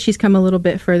we know that she's come a little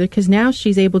bit further because now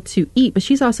she's able to eat, but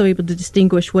she's also able to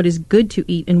distinguish what is good to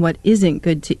eat and what isn't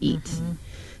good to eat.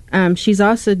 She's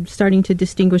also starting to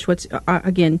distinguish what's,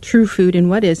 again, true food and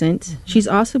what isn't. She's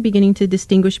also beginning to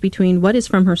distinguish between what is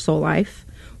from her soul life,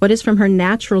 what is from her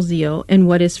natural zeal, and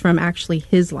what is from actually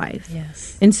his life.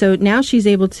 Yes. And so now she's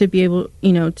able to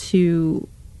to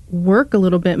work a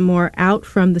little bit more out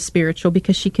from the spiritual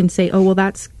because she can say, oh, well,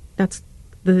 that's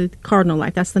the cardinal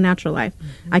life. That's the natural life.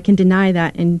 I can deny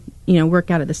that and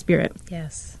work out of the Spirit.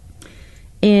 Yes.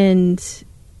 And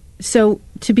so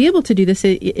to be able to do this,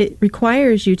 it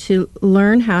requires you to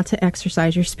learn how to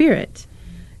exercise your spirit.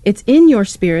 It's in your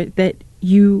spirit that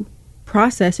you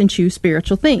process and choose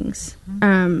spiritual things.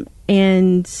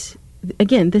 And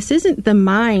again, this isn't the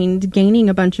mind gaining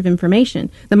a bunch of information.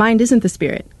 The mind isn't the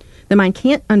spirit. The mind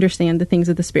can't understand the things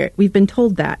of the Spirit. We've been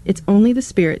told that. It's only the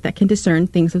Spirit that can discern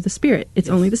things of the Spirit. It's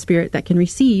only the Spirit that can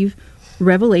receive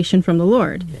revelation from the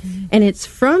Lord. And it's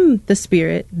from the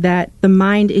Spirit that the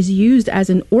mind is used as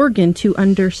an organ to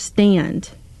understand,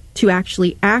 to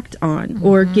actually act on,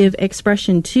 or give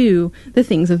expression to the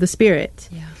things of the Spirit.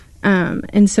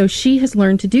 And so she has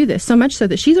learned to do this, so much so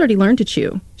that she's already learned to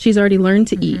chew. She's already learned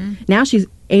to eat. Now she's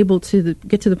able to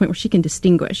get to the point where she can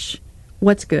distinguish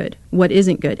what's good, what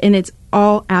isn't good. And it's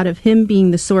all out of him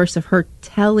being the source of her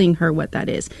telling her what that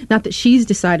is. Not that she's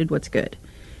decided what's good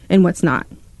and what's not.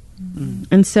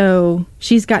 And so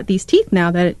she's got these teeth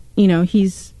now that,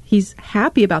 he's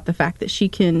happy about the fact that he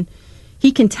can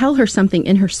tell her something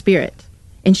in her spirit,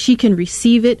 and she can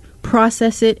receive it,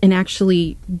 process it, and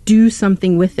actually do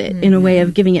something with it in a way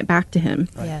of giving it back to him.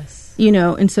 Yes.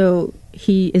 And so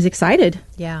he is excited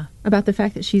about the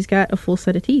fact that she's got a full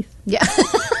set of teeth. Yeah.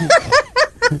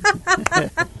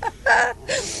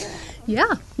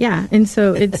 Yeah. And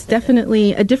so it's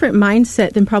definitely a different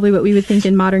mindset than probably what we would think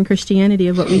in modern Christianity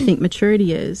of what we think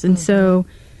maturity is. And so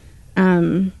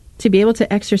to be able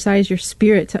to exercise your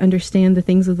spirit to understand the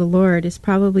things of the Lord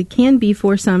can be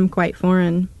for some quite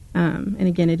foreign. And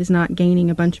again, it is not gaining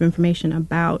a bunch of information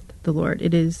about the Lord.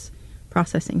 It is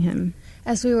processing him.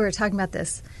 As we were talking about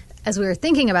this, as we were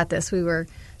thinking about this, we were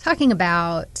talking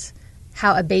about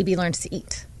how a baby learns to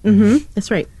eat.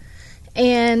 That's right.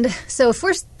 And so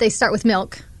first they start with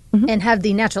milk and have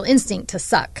the natural instinct to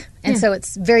suck. And so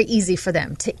it's very easy for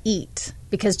them to eat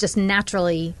because just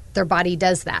naturally their body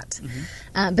does that.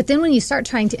 But then when you start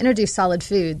trying to introduce solid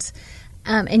foods,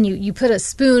 and you put a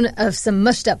spoon of some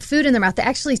mushed up food in their mouth, they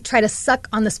actually try to suck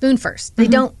on the spoon first. They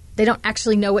don't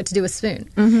actually know what to do with spoon.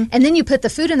 And then you put the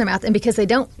food in their mouth, and because they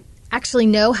don't actually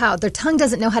know how, their tongue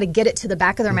doesn't know how to get it to the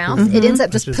back of their mouth, it ends up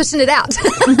just pushing it out.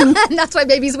 And that's why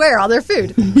babies wear all their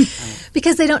food,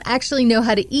 because they don't actually know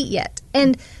how to eat yet.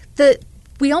 And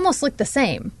we almost look the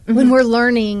same when we're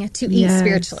learning to eat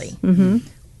spiritually.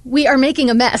 We are making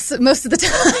a mess most of the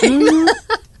time.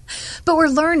 But we're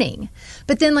learning.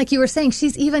 But then, like you were saying,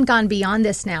 she's even gone beyond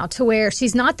this now to where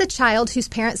she's not the child whose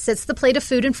parent sits the plate of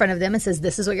food in front of them and says,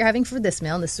 this is what you're having for this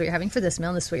meal, and this is what you're having for this meal,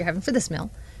 and this is what you're having for this meal.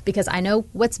 Because I know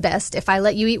what's best. If I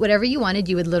let you eat whatever you wanted,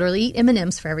 you would literally eat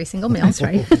M&Ms for every single meal. That's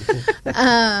right.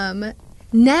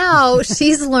 Now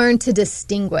she's learned to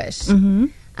distinguish.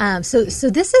 So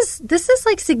this is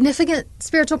like significant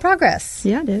spiritual progress.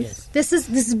 Yeah, it is. This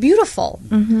is beautiful.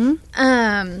 Where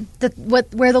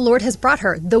the Lord has brought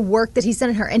her, the work that He's done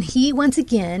in her, and He once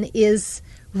again is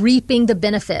reaping the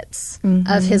benefits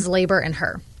of His labor in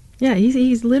her. Yeah,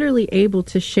 he's literally able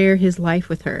to share his life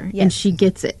with her, and she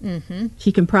gets it.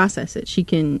 She can process it. She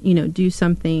can do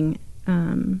something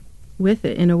with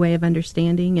it in a way of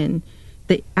understanding, and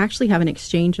they actually have an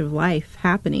exchange of life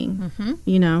happening.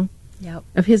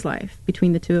 Of his life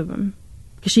between the two of them,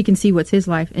 because she can see what's his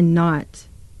life and not,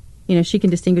 she can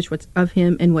distinguish what's of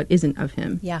him and what isn't of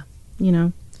him. Yeah.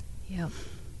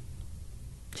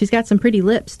 She's got some pretty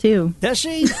lips too. Does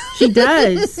she? She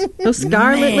does. Those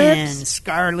scarlet lips.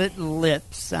 Scarlet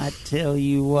lips. I tell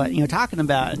you what. Talking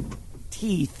about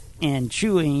teeth and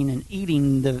chewing and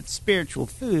eating the spiritual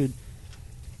food.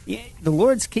 The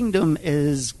Lord's kingdom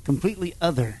is completely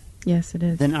other. Yes, it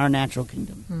is. Than our natural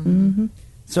kingdom.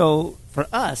 So for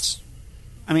us,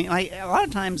 a lot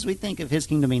of times we think of His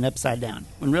kingdom being upside down,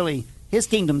 when really His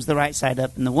kingdom's the right side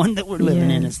up, and the one that we're living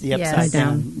in is the upside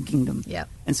down kingdom. Yep.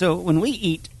 And so when we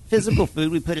eat physical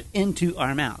food, we put it into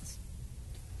our mouths.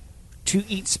 To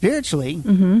eat spiritually,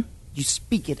 you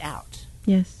speak it out.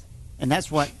 Yes. And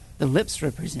that's what the lips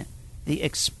represent, the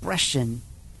expression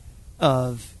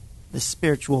of the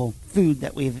spiritual food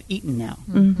that we've eaten now.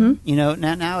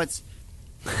 Now it's...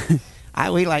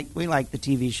 we like the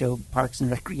TV show Parks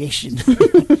and Recreation,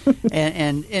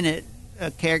 and in it,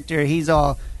 a character, he's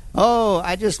all,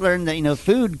 I just learned that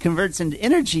food converts into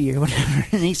energy or whatever,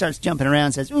 and he starts jumping around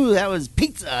and says, ooh, that was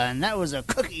pizza and that was a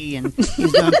cookie, and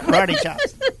he's doing karate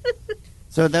chops.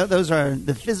 So those are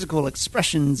the physical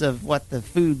expressions of what the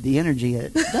food, the energy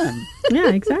had done. Yeah,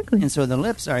 exactly. And so the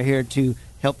lips are here to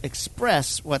help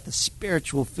express what the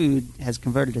spiritual food has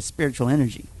converted to spiritual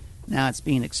energy. Now it's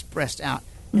being expressed out.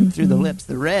 And through the lips,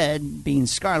 the red, being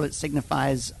scarlet,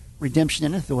 signifies redemption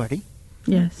and authority.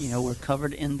 Yes. We're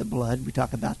covered in the blood. We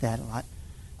talk about that a lot.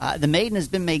 The maiden has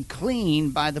been made clean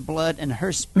by the blood, and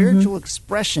her spiritual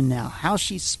expression now, how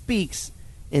she speaks,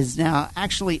 is now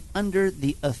actually under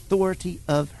the authority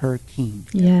of her king.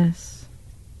 Yes.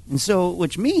 And so,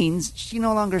 which means she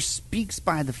no longer speaks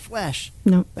by the flesh,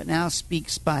 No. but now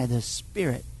speaks by the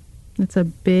Spirit. That's a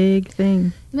big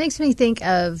thing. It makes me think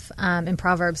of in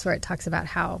Proverbs where it talks about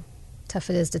how tough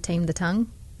it is to tame the tongue.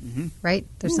 Mm-hmm. Right?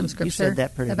 There's some scripture You said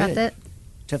that pretty about good. that.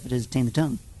 Tough it is to tame the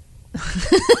tongue.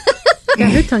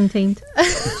 Got her tongue tamed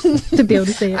to be able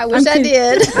to say it. I wish I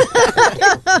did.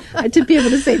 To be able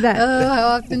to say that. Oh, how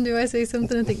often do I say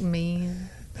something and think, man?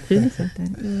 Should have said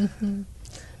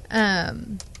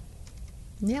that.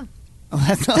 Yeah. Oh,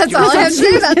 that's all, That's all I have to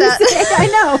say about that. I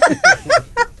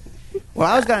know.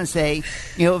 Well, I was going to say,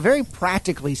 very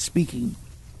practically speaking,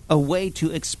 a way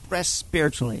to express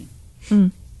spiritually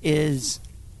is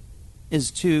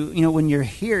to, when you're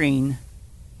hearing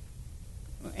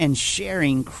and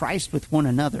sharing Christ with one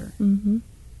another. Mm-hmm.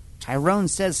 Tyrone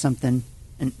says something,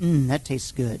 and that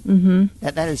tastes good. Mm-hmm.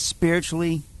 That is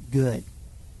spiritually good.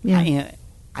 Yeah.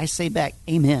 I say back,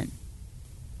 amen.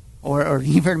 Or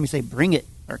you've heard me say, bring it,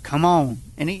 or come on.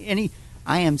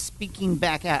 I am speaking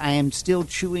back out. I am still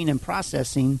chewing and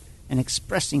processing and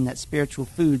expressing that spiritual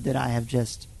food that I have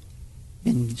just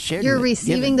been shared. You're with,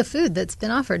 receiving given. the food that's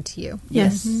been offered to you.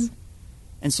 Yes. Mm-hmm.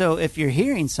 And so if you're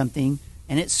hearing something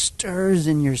and it stirs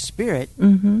in your spirit,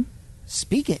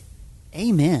 speak it.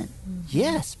 Amen.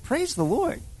 Yes. Praise the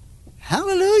Lord.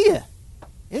 Hallelujah.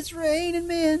 It's raining,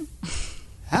 man.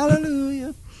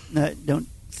 Hallelujah. No, don't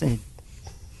say.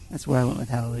 That's where I went with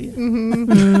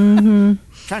hallelujah.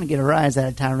 Trying to get a rise out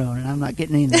of Tyrone, and I'm not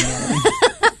getting anything out of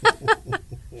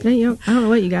him. I don't know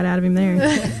what you got out of him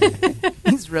there.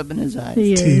 He's rubbing his eyes.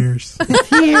 Tears.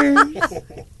 Tears.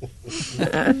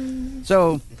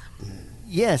 So,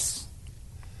 yes,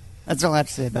 that's all I have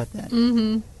to say about that.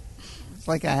 It's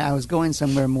like I was going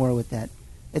somewhere more with that.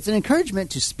 It's an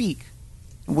encouragement to speak.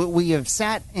 We have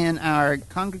sat in our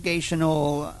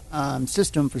congregational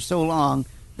system for so long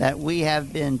that we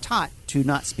have been taught to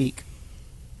not speak.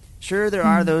 Sure, there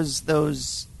are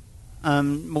those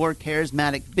more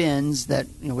charismatic bends that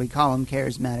we call them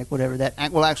charismatic, whatever,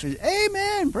 that will actually,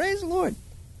 amen, praise the Lord,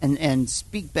 and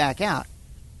speak back out.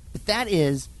 But that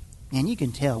is, man, you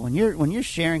can tell when you're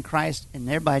sharing Christ and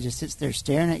everybody just sits there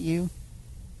staring at you.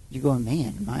 You're going,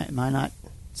 man, am I not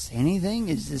saying anything?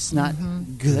 Is this not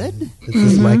good? Is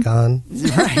this mic on?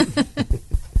 Right.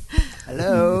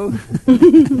 Hello.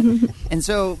 And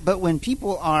so, but when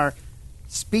people are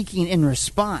speaking in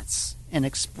response and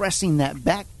expressing that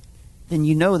back, then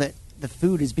you know that the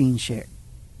food is being shared.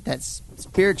 That's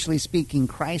spiritually speaking,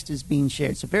 Christ is being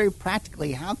shared. So very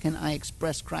practically, how can I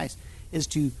express Christ is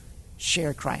to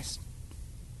share Christ.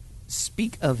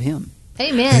 Speak of him.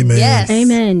 Amen. Amen. Yes.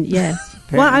 Amen. Yes.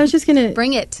 Well, I was just going to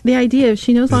Bring it. the idea of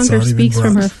she no It's longer already been speaks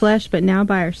from brought. her flesh, but now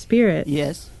by her spirit.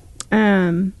 Yes.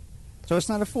 So it's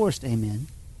not a forced amen.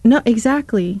 No,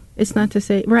 exactly. It's not to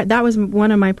say, right, that was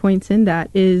one of my points in that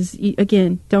is,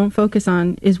 again, don't focus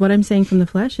on, is what I'm saying from the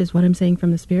flesh, is what I'm saying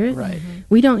from the spirit? Right.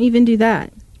 We don't even do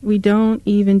that. We don't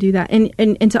even do that.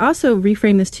 And to also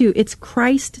reframe this too, it's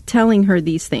Christ telling her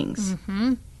these things.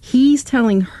 He's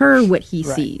telling her what he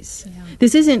Right. sees. Yeah.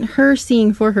 This isn't her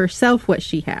seeing for herself what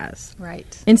she has.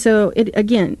 Right. And so,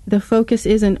 again, the focus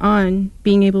isn't on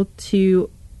being able to,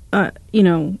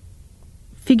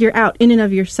 figure out in and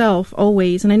of yourself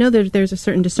always. And I know there's a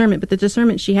certain discernment, but the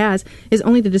discernment she has is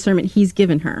only the discernment he's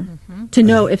given her to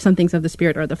know if something's of the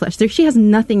spirit or the flesh. She has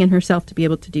nothing in herself to be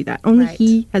able to do that. Only Right.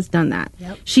 he has done that.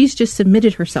 Yep. She's just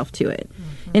submitted herself to it.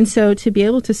 And so to be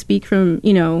able to speak from,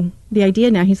 the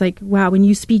idea now, he's like, wow, when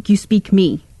you speak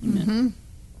me. And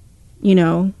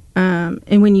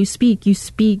when you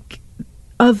speak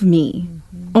of me,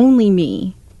 only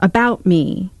me, about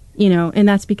me, and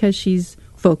that's because she's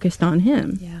focused on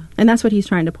him. Yeah. And that's what he's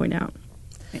trying to point out.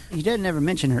 He doesn't ever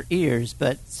mention her ears,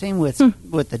 but same with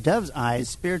the dove's eyes,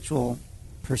 spiritual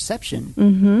perception.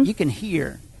 You can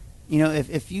hear.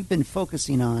 If you've been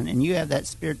focusing on and you have that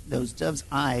spirit, those dove's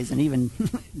eyes and even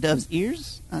dove's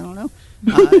ears, I don't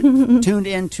know, tuned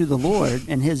into the Lord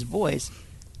and his voice,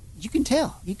 you can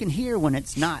tell. You can hear when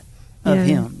it's not of Yeah.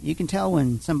 him. You can tell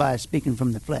when somebody's speaking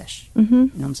from the flesh. You know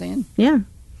what I'm saying? Yeah.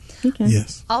 You can.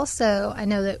 Yes. Also, I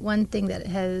know that one thing that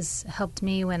has helped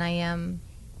me when I am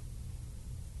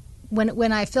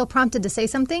when I feel prompted to say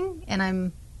something and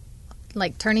I'm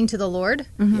like turning to the Lord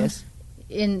Yes.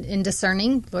 in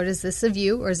discerning, Lord, is this of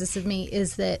you or is this of me?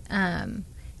 Is that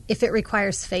if it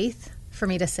requires faith for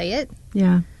me to say it,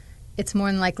 Yeah. it's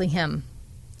more than likely him.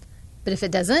 But if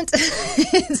it doesn't,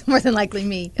 it's more than likely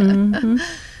me.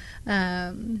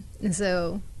 And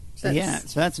so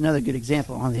So that's another good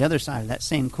example on the other side of that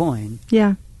same coin.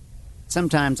 Yeah.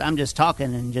 Sometimes I'm just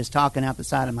talking out the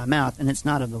side of my mouth, and it's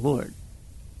not of the Lord.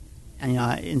 And,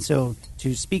 and so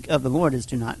to speak of the Lord is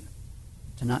to not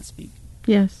speak.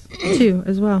 Yes. Too,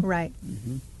 as well. Right.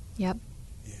 Mm-hmm. Yep.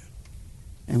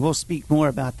 And we'll speak more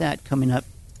about that coming up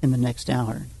in the next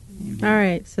hour. All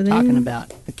right. So then, talking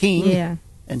about the king Yeah.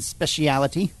 and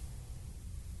speciality.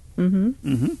 Mm-hmm.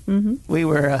 Mm-hmm. Mm-hmm. We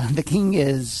were the king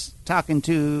is talking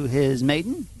to his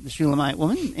maiden, the Shulamite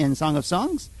woman, in Song of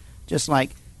Songs, just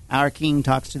like our king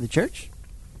talks to the church.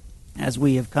 As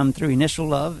we have come through initial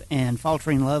love and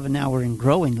faltering love, and now we're in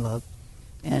growing love,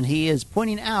 and he is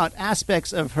pointing out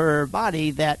aspects of her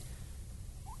body that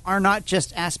are not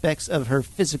just aspects of her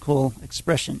physical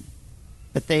expression,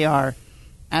 but they are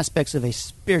aspects of a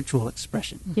spiritual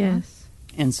expression. Yes.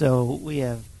 And so we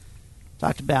have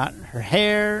talked about her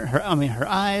hair, her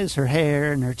eyes, her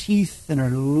hair, and her teeth, and her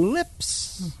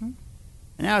lips. Mm-hmm.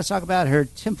 And now let's talk about her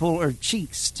her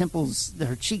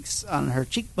cheeks on her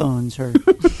cheekbones.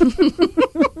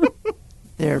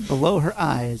 They're below her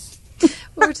eyes.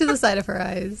 Or to the side of her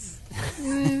eyes.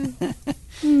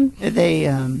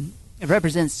 It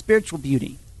represents spiritual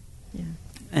beauty. Yeah.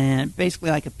 And basically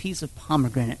like a piece of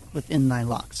pomegranate within thy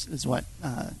locks is what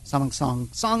Song of Songs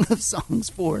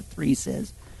 4:3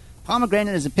 says.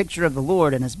 Pomegranate is a picture of the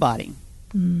Lord and his body.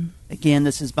 Mm. Again,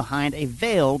 this is behind a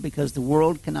veil because the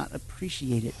world cannot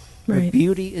appreciate it. Her Right.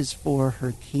 beauty is for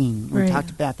her king. We Right.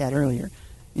 talked about that earlier.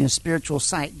 Spiritual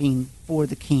sight being for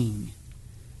the king.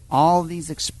 All these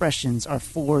expressions are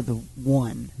for the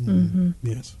one, Mm-hmm.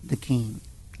 Yes. the king.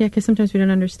 Yeah, because sometimes we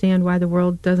don't understand why the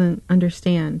world doesn't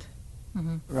understand.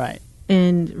 Right.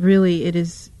 And really, it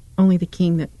is only the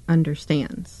king that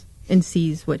understands and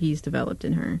sees what he's developed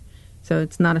in her. So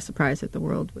it's not a surprise that the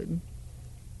world would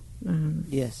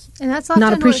Yes. And that's often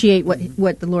not appreciate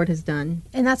what the Lord has done.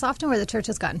 and that's often where the church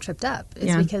has gotten tripped up. Is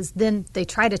Yeah. because then they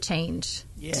try to change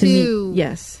Yeah. to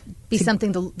Yes. be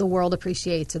something the world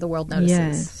appreciates or the world notices.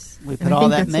 Yes. We And put I all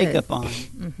think that that's makeup it.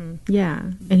 on. Yeah.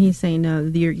 And he's saying, no,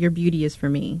 your beauty is for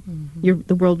me.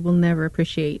 The world will never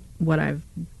appreciate what I've,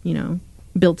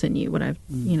 built in you, what I've,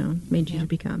 made you to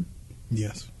become.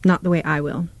 Yes. Not the way I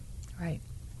will. Right.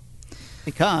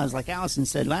 Because, like Allison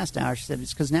said last hour, she said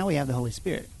it's because now we have the Holy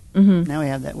Spirit. Mm-hmm. Now we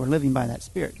have that. We're living by that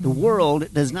Spirit. The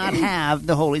world does not have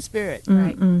the Holy Spirit.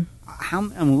 Right.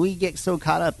 We get so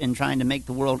caught up in trying to make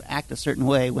the world act a certain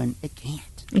way when it can't.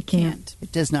 It can't.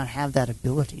 It does not have that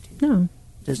ability to. No.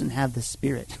 It doesn't have the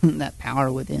Spirit, that power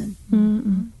within.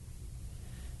 Mm-mm.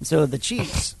 So the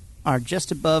cheeks are just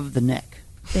above the neck.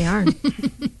 They are.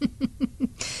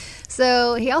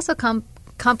 So he also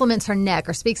compliments her neck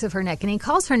or speaks of her neck, and he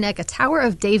calls her neck a tower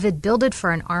of David builded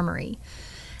for an armory.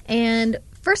 And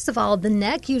first of all, the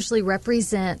neck usually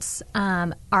represents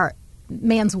our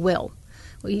man's will.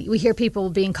 We hear people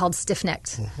being called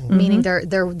stiff-necked, meaning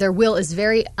their will is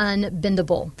very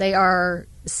unbendable. They are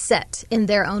set in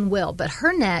their own will. But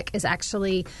her neck is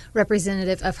actually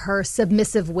representative of her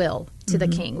submissive will to the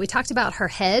king. We talked about her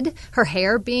head, her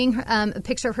hair being a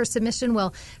picture of her submission.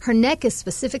 Well, her neck is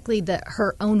specifically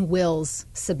her own will's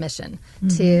submission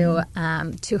to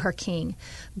her king.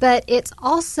 But it's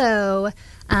also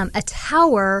a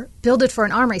tower builded for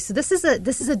an armory. So this is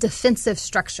a defensive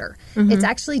structure. It's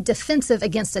actually defensive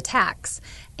against attacks.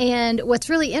 And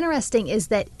what's really interesting is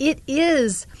that it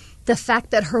is the fact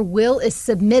that her will is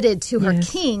submitted to her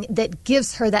king that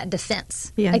gives her that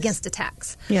defense against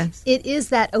attacks. Yes. It is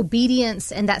that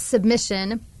obedience and that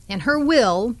submission and her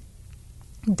will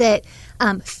that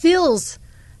fills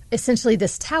essentially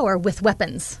this tower with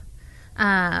weapons.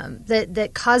 That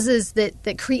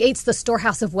creates the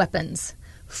storehouse of weapons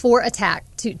for attack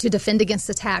to defend against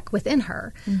attack within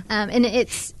her. And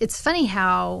it's funny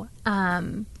how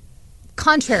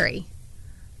contrary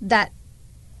that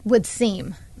would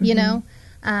seem.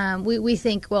 We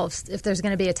think, well, if there's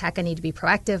going to be attack, I need to be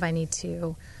proactive. I need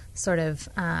to sort of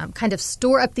kind of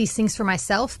store up these things for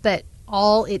myself. But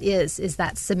all it is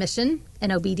that submission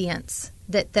and obedience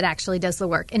that actually does the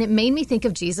work. And it made me think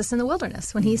of Jesus in the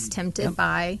wilderness when he's tempted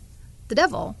by the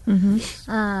devil.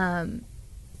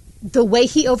 The way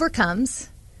he overcomes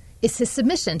is his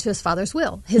submission to his Father's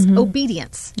will, his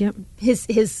obedience,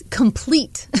 his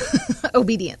complete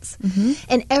obedience.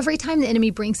 And every time the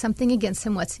enemy brings something against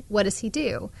him, what does he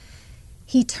do?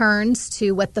 He turns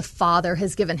to what the Father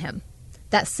has given him,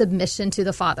 that submission to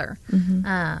the Father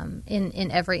in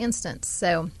every instance.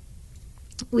 So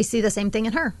we see the same thing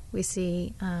in her. We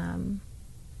see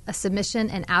a submission,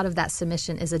 and out of that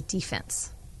submission is a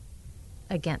defense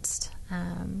against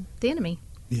the enemy.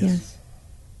 Yes.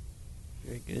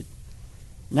 Very good.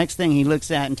 Next thing he looks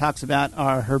at and talks about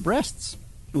are her breasts.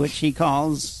 which he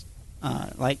calls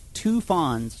like two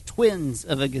fawns, twins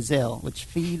of a gazelle, which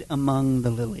feed among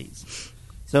the lilies.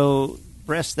 So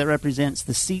breast that represents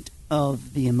the seat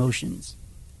of the emotions.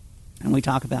 And we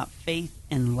talk about faith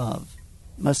and love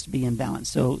must be in balance.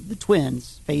 So the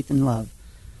twins, faith and love.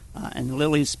 And the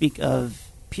lilies speak of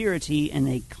purity and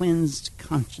a cleansed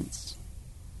conscience.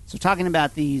 So talking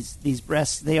about these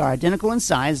breasts, they are identical in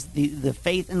size, the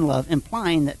faith and love,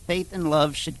 implying that faith and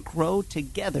love should grow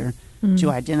together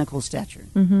to identical stature.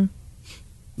 Mm-hmm.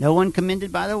 No one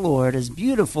commended by the Lord as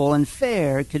beautiful and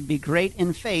fair could be great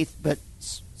in faith but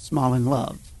small in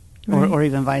love. Right. Or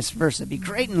even vice versa. Be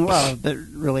great in love but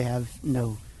really have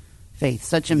no faith.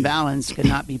 Such imbalance could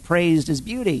not be praised as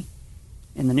beauty.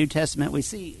 In the New Testament, we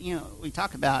see, we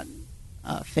talk about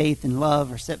faith and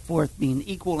love are set forth being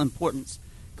equal importance.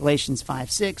 Galatians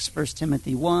 5:6, 1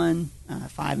 Timothy 1,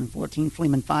 5 and 14,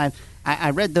 Philemon 5. I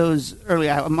read those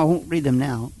earlier. I won't read them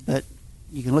now, but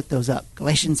you can look those up.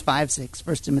 Galatians 5:6,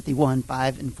 1 Timothy 1,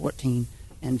 5 and 14,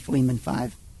 and Philemon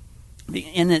 5.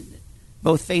 In it,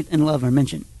 both faith and love are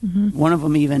mentioned. Mm-hmm. One of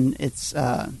them even, it's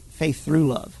faith through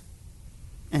love,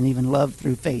 and even love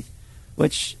through faith,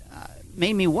 which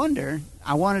made me wonder.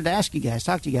 I wanted to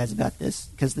talk to you guys about this,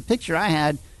 because the picture I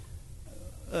had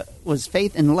was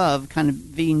faith and love kind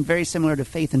of being very similar to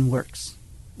faith and works.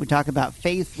 We talk about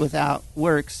faith without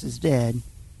works is dead,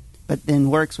 but then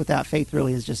works without faith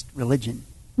really is just religion,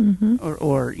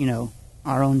 or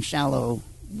our own shallow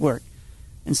work.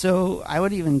 And so I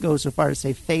would even go so far to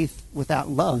say faith without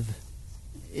love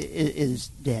is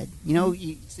dead.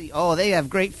 You see, they have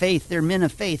great faith, they're men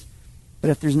of faith, but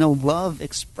if there's no love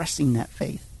expressing that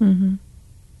faith,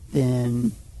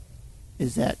 then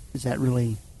is that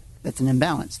really, that's an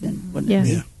imbalance then, wouldn't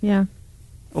it? Yeah.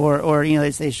 Or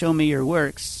they say, show me your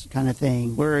works kind of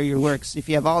thing. Where are your works? If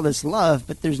you have all this love,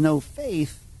 but there's no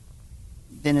faith,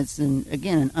 then it's,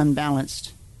 an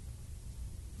unbalanced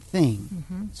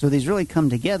thing. So these really come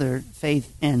together,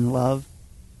 faith and love.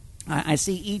 I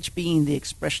see each being the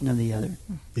expression of the other.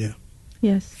 Yeah.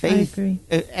 Yes, Faith, I agree.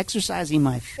 Exercising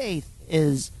my faith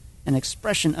is an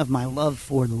expression of my love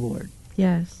for the Lord.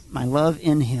 Yes. My love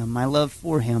in Him, my love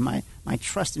for Him, my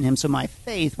trust in Him. So my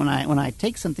faith, when I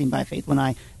take something by faith, when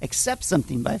I accept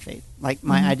something by faith, like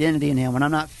my identity in Him, when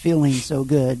I'm not feeling so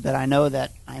good, but I know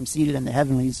that I am seated in the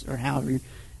heavenlies, or however,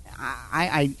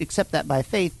 I accept that by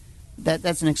faith.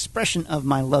 That's an expression of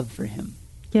my love for Him.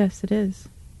 Yes, it is.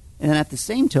 And at the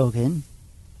same token,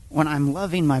 when I'm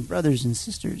loving my brothers and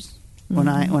sisters, when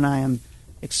I am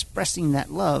expressing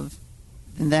that love,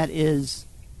 then that is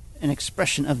an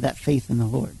expression of that faith in the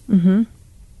Lord. Mm-hmm.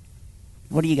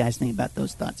 What do you guys think about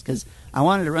those thoughts? Because I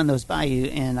wanted to run those by you,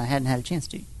 and I hadn't had a chance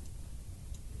to.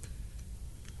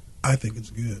 I think it's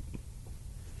good.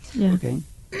 Yeah. Okay.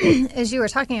 As you were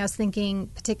talking, I was thinking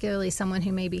particularly someone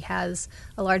who maybe has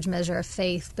a large measure of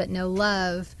faith but no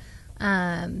love,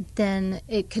 then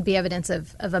it could be evidence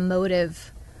of a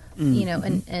motive,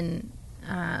 an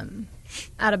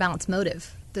out of balance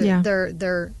motive.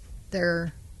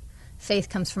 Their faith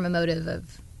comes from a motive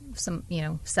of some,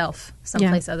 self,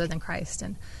 someplace other than Christ,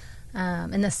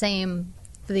 and the same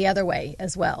for the other way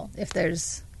as well. If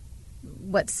there's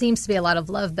what seems to be a lot of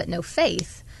love but no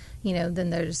faith, then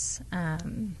there's,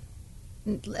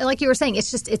 like you were saying,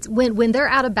 it's when they're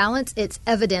out of balance, it's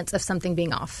evidence of something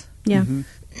being off. Yeah.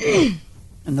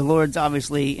 And the Lord's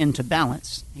obviously into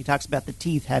balance. He talks about the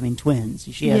teeth having twins.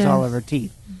 She has all of her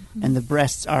teeth. And the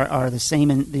breasts are the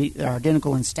same, are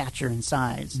identical in stature and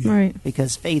size. Right.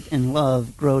 Because faith and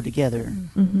love grow together.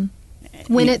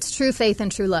 When it's true faith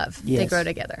and true love, they grow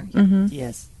together.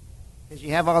 Yes. Because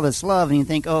you have all this love, and you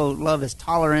think, love is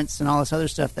tolerance and all this other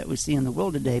stuff that we see in the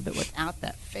world today. But without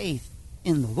that faith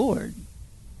in the Lord,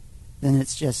 then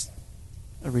it's just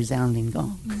a resounding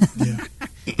gong. Yeah.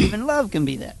 Even love can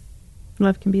be that.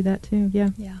 Love can be that too.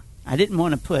 Yeah. Yeah. I didn't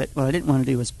want to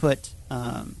do was put,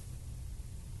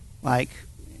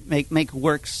 make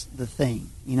works the thing.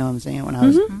 You know what I'm saying? When I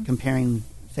was comparing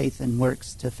faith and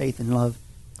works to faith and love,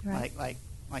 Right. like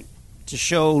to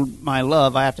show my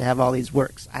love, I have to have all these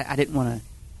works. I didn't want to.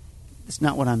 It's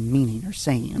not what I'm meaning or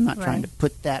saying. I'm not trying to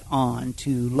put that on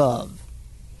to love.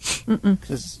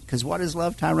 Because what is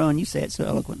love, Tyrone? You say it so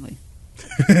eloquently.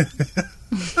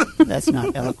 That's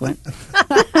not eloquent.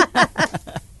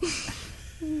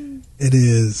 It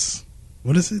is,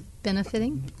 what is it?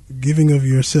 Benefiting? Giving of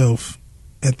yourself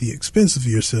at the expense of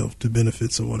yourself to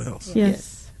benefit someone else.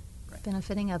 Yes. Right.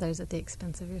 Benefiting others at the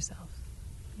expense of yourself.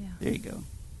 Yeah. There you go.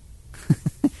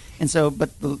 And so, but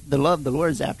the love the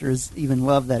Lord's after is even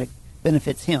love that it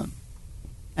benefits Him.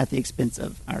 at the expense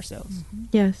of ourselves.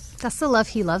 Yes. That's the love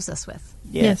he loves us with.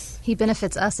 Yes. He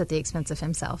benefits us at the expense of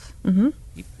himself. Mm-hmm.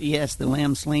 Yes, the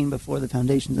lamb slain before the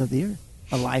foundations of the earth,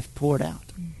 a life poured out.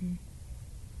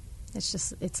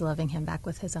 It's loving him back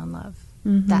with his own love.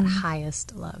 Mm-hmm. That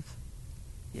highest love.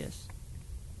 Yes.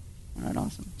 All right,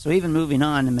 awesome. So even moving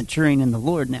on and maturing in the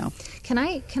Lord now. Can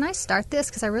I start this?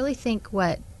 Because I really think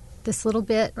what this little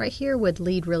bit right here would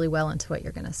lead really well into what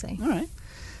you're going to say. All right.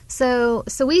 So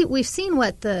we've seen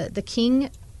what the king,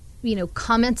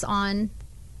 comments on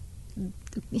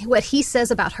what he says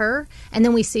about her, and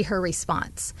then we see her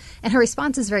response. And her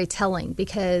response is very telling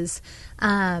because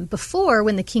before,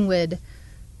 when the king would,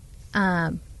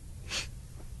 I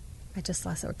just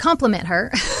lost the word, compliment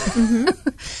her,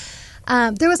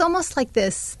 there was almost like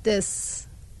this there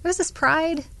was this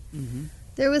pride. Mm-hmm.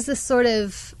 There was this sort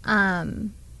of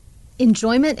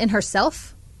enjoyment in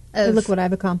herself. Look what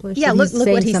I've accomplished. Yeah, And look he's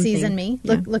what he saying sees in something. me.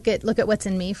 Yeah. Look at what's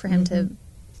in me for him to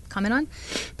comment on.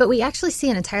 But we actually see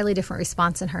an entirely different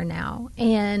response in her now.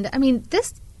 And I mean,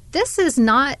 this is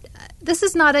not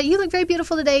a "you look very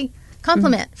beautiful today"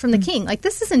 compliment from the king. Like,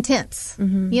 this is intense,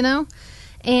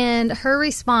 And her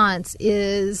response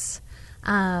is,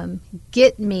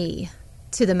 "Get me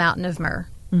to the mountain of myrrh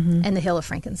and the hill of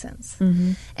frankincense."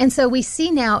 And so we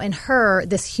see now in her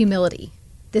this humility.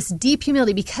 This deep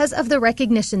humility, because of the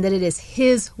recognition that it is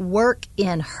his work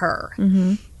in her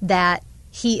that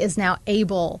he is now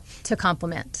able to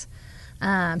compliment,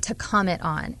 to comment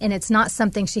on. And it's not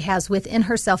something she has within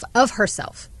herself of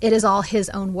herself. It is all his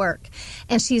own work.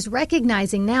 And she's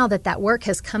recognizing now that that work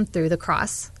has come through the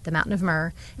cross, the mountain of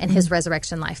myrrh, and his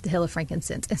resurrection life, the hill of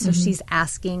frankincense. And so she's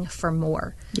asking for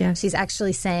more. Yes. She's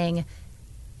actually saying,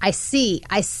 I see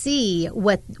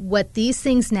what these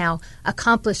things now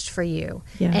accomplished for you,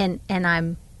 Yeah.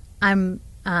 and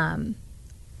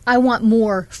I want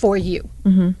more for you.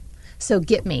 So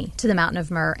get me to the mountain of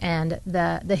myrrh and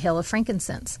the hill of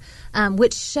frankincense,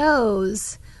 which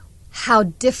shows how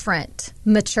different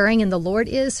maturing in the Lord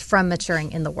is from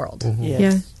maturing in the world.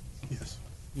 Yes. Yes.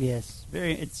 Yes.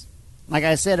 It's like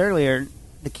I said earlier,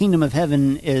 the kingdom of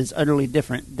heaven is utterly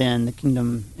different than the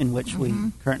kingdom in which we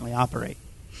currently operate.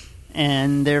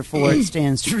 And therefore, it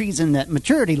stands to reason that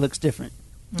maturity looks different.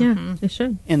 Yeah, it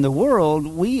should. In the world,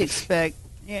 we expect,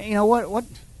 what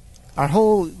our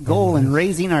whole goal in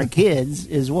raising our kids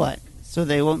is what? So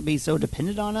they won't be so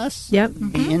dependent on us? Yep.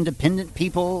 Be independent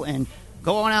people and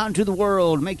go on out into the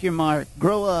world, make your mark,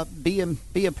 grow up, be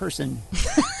a person.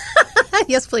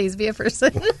 Yes, please, be a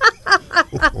person.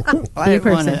 I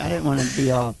didn't want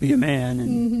to be a man.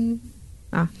 And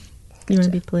You want to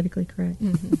be politically correct.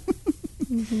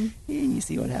 and you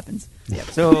see what happens. Yep.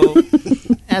 So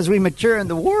as we mature in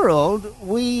the world,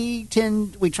 we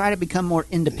try to become more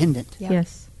independent. Yep.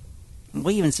 Yes.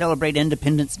 We even celebrate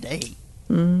Independence Day.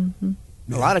 Mm-hmm.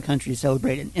 A lot of countries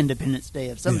celebrate an Independence Day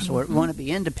of some sort. We want to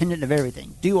be independent of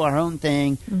everything, do our own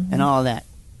thing, and all that.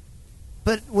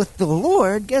 But with the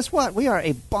Lord, guess what? We are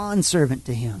a bondservant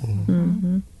to Him.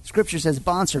 Mm-hmm. Scripture says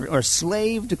bondservant or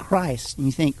slave to Christ. And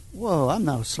you think, whoa, I'm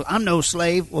no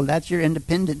slave. Well, that's your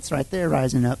independence right there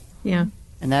rising up. Yeah.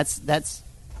 And that's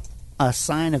a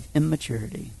sign of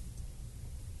immaturity,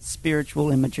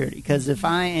 spiritual immaturity. Because if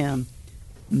I am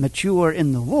mature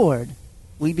in the Lord,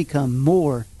 we become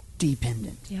more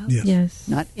dependent. Yep. Yes. Yes.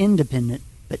 Not independent,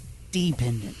 but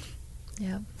dependent.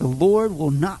 Yep. The Lord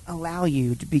will not allow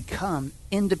you to become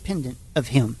independent of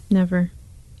Him. Never.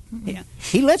 Yeah,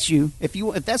 He lets you if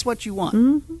that's what you want.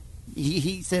 Mm-hmm.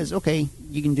 He says, okay,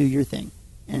 you can do your thing,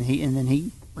 and then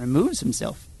He removes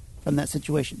Himself from that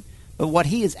situation. But what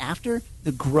He is after,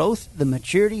 the growth, the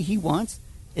maturity He wants,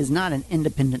 is not an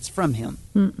independence from Him,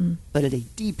 but a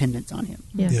dependence on Him.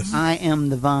 Yes. Yes. I am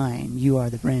the vine, you are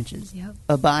the branches. Yep.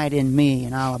 Abide in me,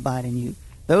 and I'll abide in you.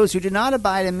 Those who do not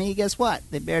abide in me, guess what?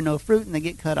 They bear no fruit, and they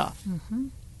get cut off.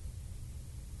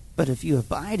 But if you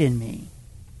abide in me,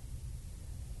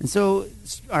 and so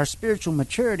our spiritual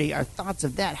maturity, our thoughts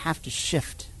of that have to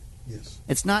shift. Yes.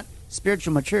 It's not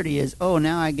spiritual maturity is, oh,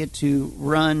 now I get to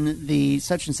run the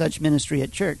such and such ministry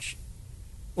at church.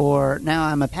 Or now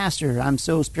I'm a pastor, I'm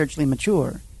so spiritually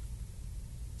mature.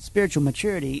 Spiritual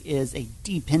maturity is a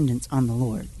dependence on the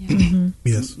Lord.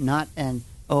 Yes. Not now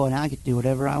I get to do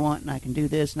whatever I want, and I can do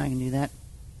this, and I can do that.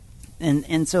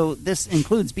 And so this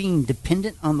includes being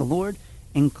dependent on the Lord,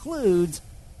 includes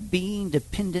being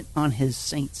dependent on His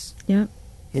saints, Yep.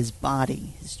 His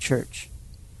body, His church.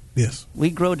 Yes. We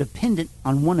grow dependent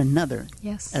on one another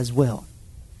Yes. as well.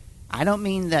 I don't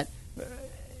mean that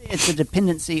it's a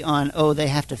dependency on, they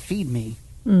have to feed me.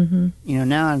 Mm-hmm.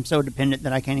 Now I'm so dependent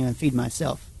that I can't even feed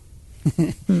myself.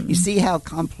 You see how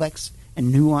complex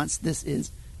and nuanced this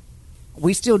is?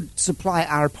 we still supply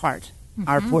our part,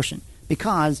 our portion,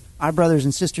 because our brothers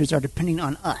and sisters are depending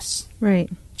on us. Right.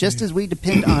 Just as we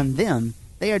depend on them,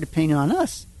 they are depending on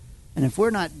us. And if we're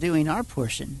not doing our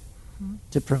portion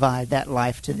to provide that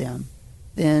life to them,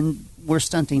 then we're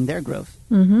stunting their growth.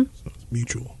 Mm-hmm. So it's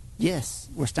mutual. Yes,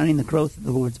 we're stunting the growth of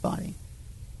the Lord's body.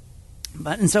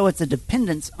 And so it's a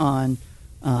dependence on,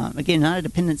 again, not a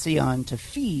dependency on to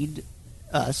feed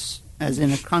us, as in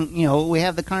we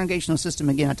have the congregational system,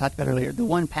 again, I talked about earlier, the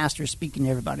one pastor speaking to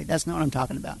everybody. That's not what I'm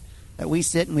talking about. That we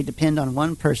sit and we depend on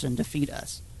one person to feed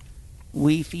us.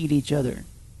 We feed each other.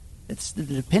 It's the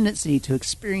dependency to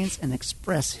experience and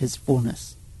express his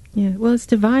fullness. Yeah, well, it's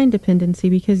divine dependency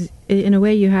because in a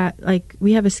way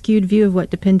we have a skewed view of what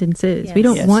dependence is. Yes. We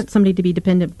don't Yes. want somebody to be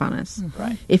dependent upon us.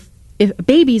 Right. If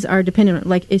babies are dependent,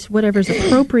 like it's whatever's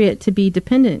appropriate to be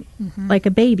dependent, like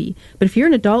a baby. But if you're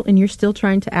an adult and you're still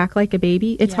trying to act like a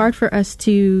baby, it's hard for us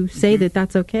to say that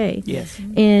that's okay. Yes.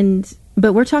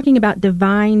 But we're talking about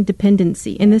divine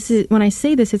dependency. And this is, when I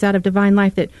say this, it's out of divine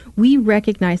life, that we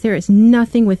recognize there is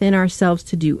nothing within ourselves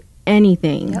to do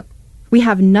anything. Yep. We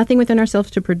have nothing within ourselves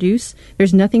to produce.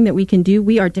 There's nothing that we can do.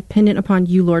 We are dependent upon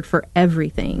you, Lord, for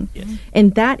everything. Yes.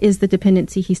 And that is the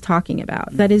dependency he's talking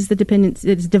about. That is the dependency.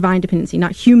 It's divine dependency,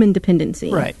 not human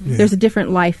dependency. Right. Yeah. There's a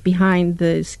different life behind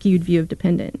the skewed view of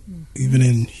dependent. Even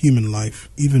in human life,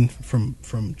 even from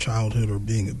childhood or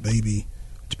being a baby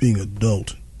to being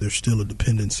adult, there's still a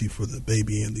dependency for the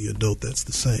baby and the adult that's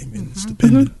the same. And it's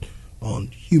dependent on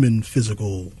human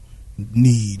physical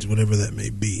needs, whatever that may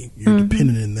be. You're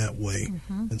dependent in that way.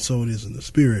 And so it is in the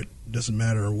spirit. It doesn't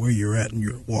matter where you're at in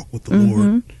your walk with the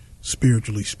Lord.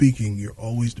 Spiritually speaking, you're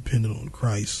always dependent on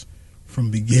Christ from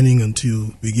beginning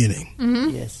until beginning.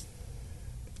 Yes.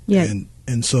 Yeah.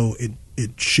 And so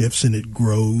it shifts and it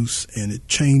grows and it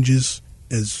changes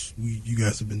as you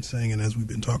guys have been saying and as we've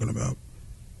been talking about,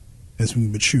 as we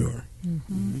mature.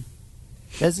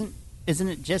 Isn't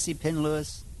it Jessie Penn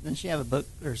Lewis? Doesn't she have a book,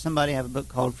 or somebody have a book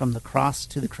called From the Cross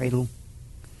to the Cradle?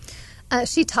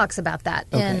 She talks about that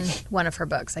in Okay. one of her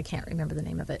books. I can't remember the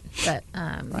name of it, but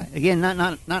Right. Again,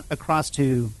 not across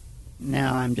to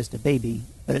now I'm just a baby,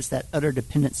 but it's that utter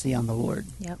dependency on the Lord.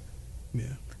 Yep. Yeah.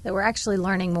 That we're actually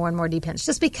learning more and more dependence,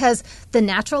 just because the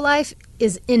natural life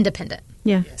is independent.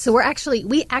 Yeah. So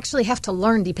we actually have to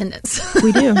learn dependence.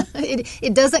 We do.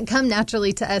 It doesn't come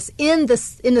naturally to us in the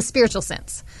spiritual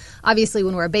sense. Obviously,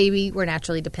 when we're a baby, we're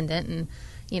naturally dependent,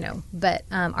 and but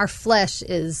our flesh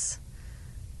is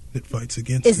It fights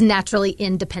against is it. naturally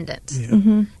independent.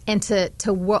 Yeah. And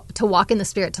to walk in the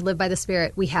Spirit, to live by the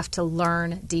Spirit, we have to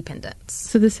learn dependence.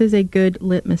 So this is a good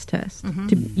litmus test.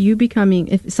 To you becoming,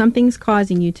 if something's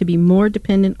causing you to be more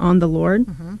dependent on the Lord,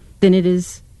 then it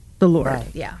is the Lord. Right.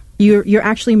 Yeah. You're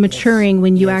actually maturing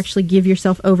when you Yes. actually give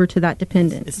yourself over to that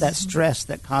dependence. It's that stress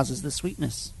that causes the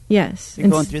sweetness. Yes. You're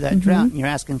going through that drought, and you're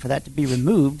asking for that to be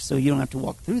removed so you don't have to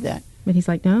walk through that. But he's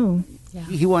like, no, Yeah.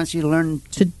 He wants you to learn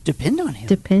to depend on him.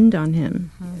 depend on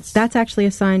him. That's actually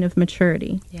a sign of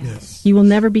maturity. Yeah. Yes. You will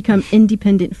never become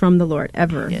independent from the Lord,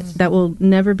 ever. Yes. That will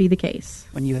never be the case.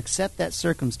 When you accept that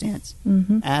circumstance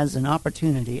as an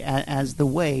opportunity, as the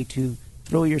way to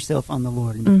throw yourself on the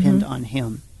Lord and depend on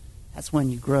him, that's when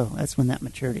you grow. That's when that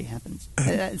maturity happens.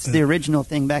 It's the original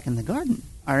thing back in the garden,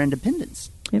 our independence.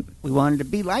 Yep. We wanted to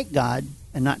be like God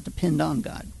and not depend on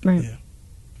God. Right. Yeah.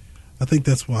 I think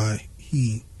that's why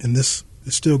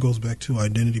it still goes back to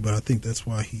identity, but I think that's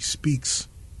why he speaks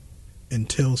and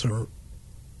tells her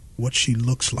what she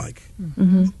looks like.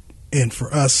 And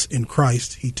for us in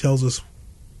Christ, he tells us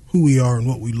who we are and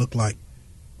what we look like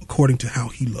according to how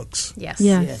he looks. Yes.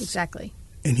 Yes. Exactly.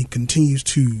 And he continues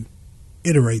to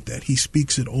iterate that. He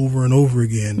speaks it over and over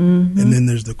again. And then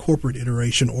there's the corporate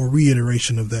iteration or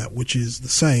reiteration of that, which is the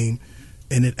same.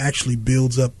 And it actually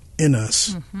builds up in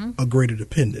us a greater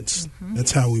dependence.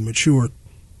 That's how we mature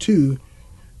too.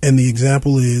 And the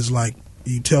example is like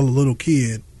you tell a little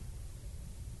kid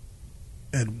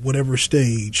at whatever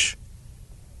stage,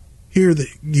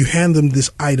 you hand them this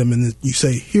item and you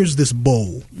say, here's this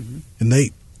bowl. And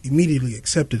they immediately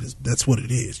accept it as that's what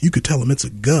it is. You could tell them it's a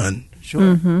gun.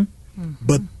 Sure.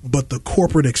 But the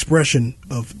corporate expression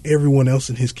of everyone else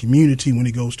in his community when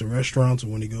he goes to restaurants or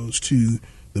when he goes to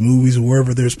the movies or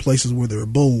wherever there's places where there are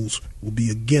bowls will be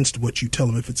against what you tell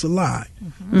him if it's a lie.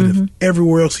 But if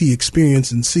everywhere else he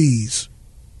experiences and sees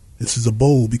this is a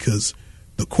bowl because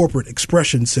the corporate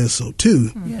expression says so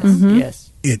too,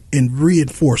 Yes. it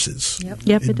reinforces. Yep,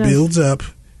 it does. Builds up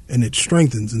and it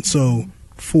strengthens. And so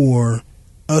for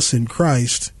us in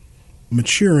Christ,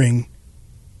 maturing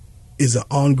is an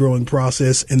ongoing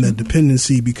process, and that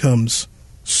dependency becomes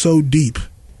so deep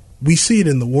we see it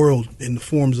in the world in the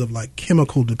forms of like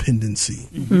chemical dependency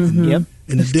Yep.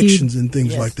 and addictions and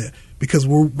things like that. Because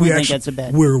we're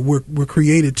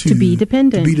created to be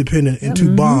dependent, and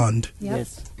to bond. Yep.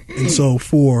 Yes. And so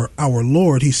for our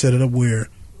Lord, he set it up where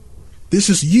this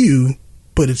is you,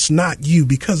 but it's not you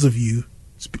because of you.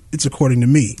 It's according to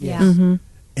me. Yeah. Mm-hmm.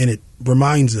 And it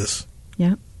reminds us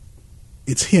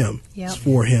it's him. Yep. It's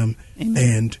for him. Amen.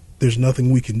 And there's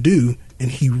nothing we can do. And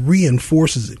he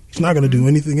reinforces it. He's not going to do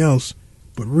anything else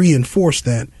but reinforce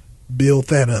that, build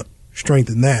that up,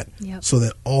 strengthen that, so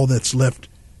that all that's left,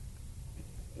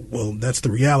 well, that's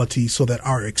the reality, so that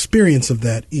our experience of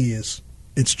that is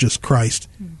it's just Christ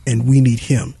and we need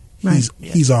him. Right.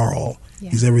 He's our all.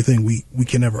 Yeah. He's everything we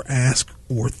can ever ask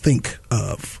or think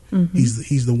of.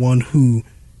 He's the one who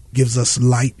gives us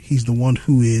light. He's the one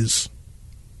who is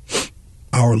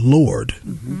our Lord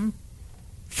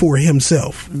for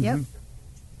himself. Yep.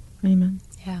 Amen.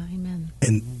 Yeah, amen.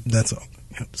 And that's all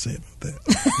I have to say about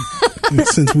that.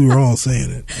 Since we were all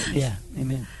saying it. Yeah.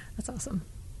 Amen. That's awesome.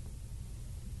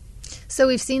 So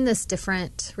we've seen this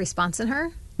different response in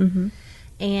her. Mm-hmm.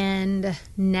 And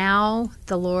now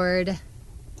the Lord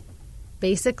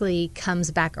basically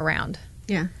comes back around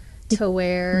Yeah. to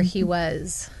where he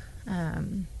was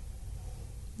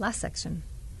last section.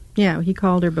 Yeah, he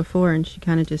called her before, and she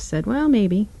kind of just said, well,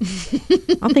 maybe.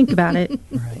 I'll think about it.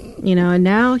 Right. You know, and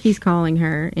now he's calling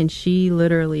her, and she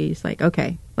literally is like,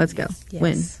 okay, let's go. Yes.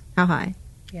 When? How high?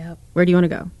 Yep. Where do you want to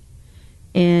go?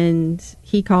 And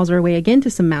he calls her away again to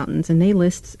some mountains, and they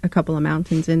list a couple of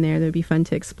mountains in there that would be fun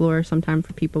to explore sometime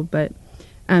for people. But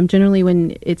generally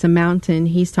when it's a mountain,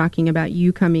 he's talking about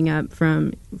you coming up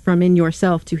from in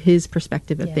yourself to his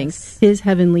perspective of things, his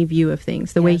heavenly view of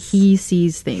things, the way he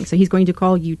sees things. So he's going to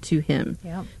call you to him.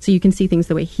 Yep. So you can see things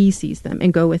the way he sees them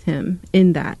and go with him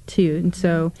in that too. And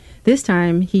so this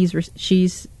time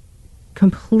she's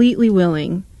completely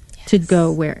willing to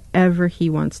go wherever he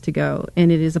wants to go, and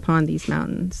it is upon these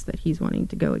mountains that he's wanting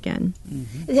to go again.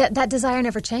 That desire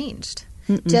never changed.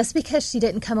 Just because she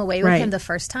didn't come away with him the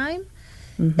first time,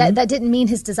 that didn't mean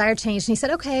his desire changed. And he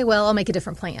said, okay, well, I'll make a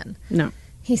different plan. No.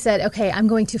 He said, okay, I'm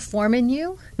going to form in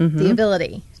you the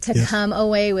ability to come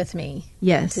away with me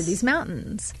to these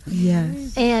mountains.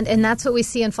 Yes. And that's what we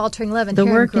see in faltering love and The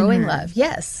here in work in growing her. love.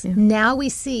 Yes. Yeah. Now we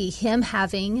see him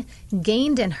having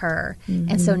gained in her,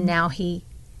 and so now he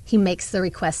makes the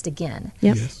request again.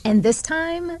 Yep. Yes. And this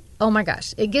time, oh my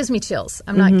gosh, it gives me chills.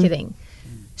 I'm not kidding.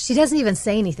 She doesn't even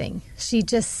say anything. She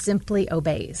just simply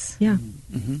obeys. Yeah.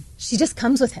 She just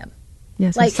comes with him.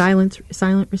 Yes. Like- A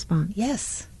silent response.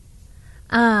 Yes.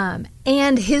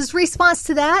 And his response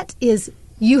to that is,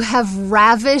 you have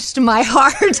ravished my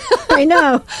heart. I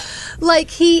know. Like,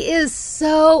 he is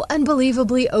so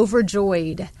unbelievably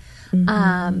overjoyed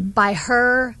by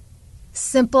her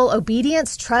simple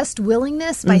obedience, trust,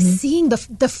 willingness, by seeing the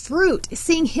fruit,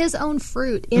 seeing his own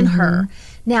fruit in her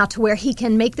now, to where he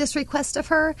can make this request of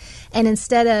her, and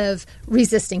instead of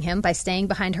resisting him by staying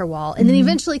behind her wall and then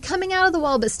eventually coming out of the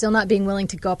wall but still not being willing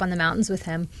to go up on the mountains with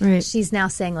him, she's now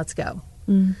saying, let's go.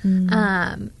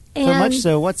 And So much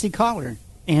so, what's he call her,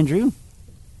 Andrew?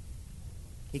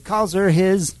 He calls her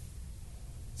his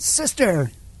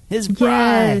sister, his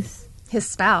bride. Yes. his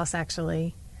spouse,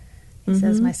 actually. He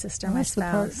says, my sister, my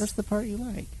spouse. That's the part you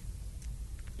like.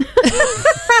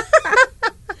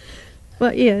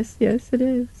 Well, yes, it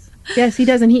is. Yes, he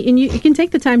does, and you can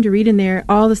take the time to read in there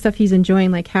all the stuff he's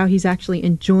enjoying, like how he's actually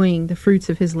enjoying the fruits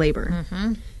of his labor.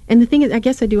 And the thing is, I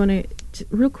guess I do want to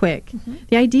real quick,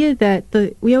 the idea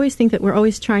that we always think that we're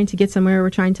always trying to get somewhere, we're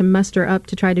trying to muster up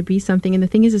to try to be something, and the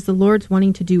thing is the Lord's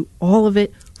wanting to do all of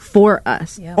it for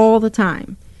us all the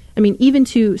time. I mean, even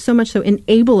to so much so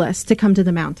enable us to come to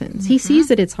the mountains. He sees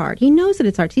that it's hard. He knows that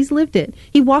it's hard. He's lived it.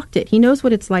 He walked it. He knows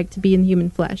what it's like to be in human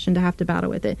flesh and to have to battle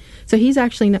with it. So he's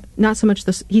actually not so much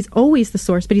he's always the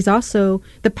source, but he's also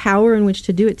the power in which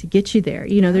to do it, to get you there.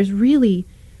 You know, there's really,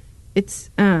 it's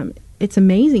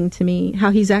amazing to me how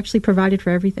he's actually provided for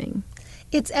everything.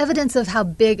 It's evidence of how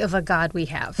big of a God we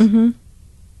have.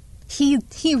 He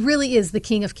really is the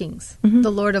King of Kings, the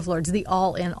Lord of Lords, the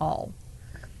all in all.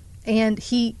 And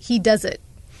he does it.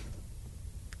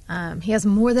 He has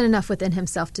more than enough within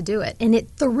himself to do it. And it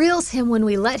thrills him when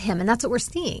we let him. And that's what we're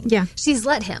seeing. Yeah. She's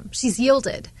let him. She's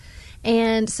yielded.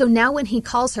 And so now when he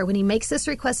calls her, when he makes this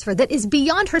request for her that is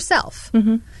beyond herself,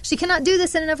 she cannot do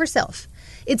this in and of herself.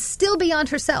 It's still beyond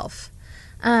herself.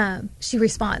 She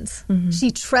responds. She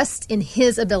trusts in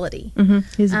his ability.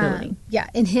 His ability.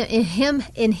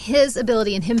 In his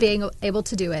ability, and him being able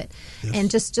to do it.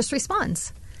 And just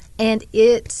responds. And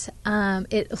it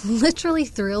literally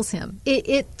thrills him.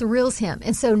 It thrills him.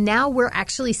 And so now we're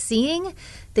actually seeing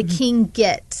the king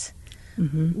get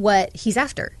what he's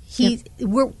after.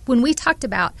 When we talked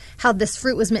about how this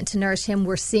fruit was meant to nourish him,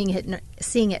 we're seeing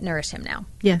it nourish him now.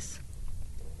 Yes.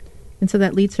 And so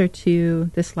that leads her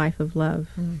to this life of love.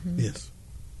 Yes.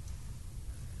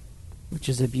 Which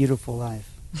is a beautiful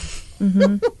life.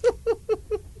 Mm-hmm.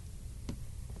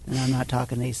 And I'm not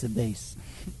talking Ace of Base.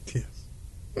 Yes.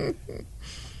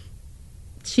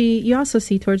 You also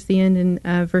see towards the end in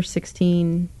verse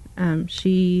 16,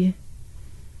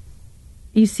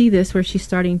 you see this where she's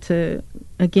starting to,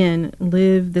 again,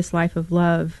 live this life of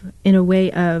love in a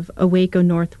way of awake, O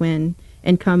north wind,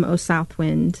 and come, O south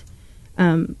wind,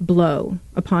 blow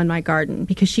upon my garden.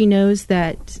 Because she knows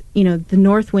that, the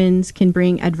north winds can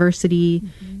bring adversity.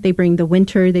 They bring the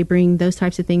winter. They bring those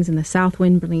types of things. And the south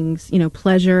wind brings,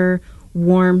 pleasure,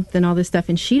 warmth, and all this stuff.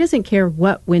 And she doesn't care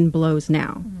what wind blows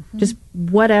now. Just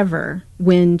whatever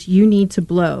wind you need to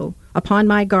blow upon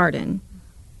my garden,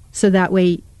 so that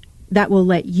way that will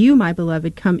let you, my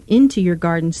beloved, come into your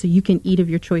garden so you can eat of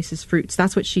your choicest fruits.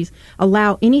 That's what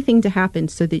allow anything to happen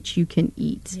so that you can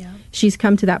eat. Yeah. She's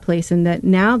come to that place, and that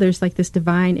now there's like this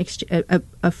divine,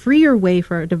 a freer way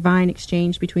for a divine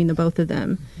exchange between the both of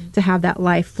them, to have that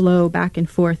life flow back and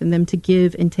forth and them to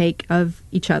give and take of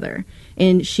each other.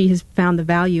 And she has found the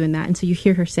value in that. And so you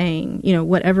hear her saying,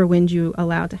 whatever wind you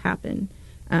allow to happen,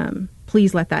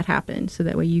 please let that happen so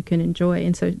that way you can enjoy.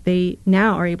 And so they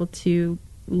now are able to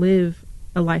live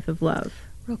a life of love.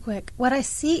 Real quick, what I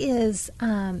see is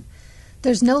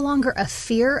there's no longer a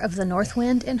fear of the north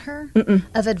wind in her,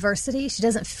 of adversity. She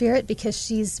doesn't fear it because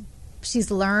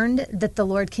she's learned that the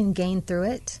Lord can gain through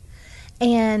it,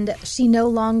 and she no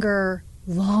longer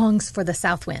longs for the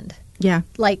south wind. Yeah,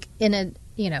 like in a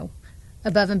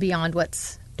above and beyond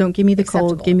what's don't give me the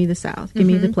cold, give me the south, give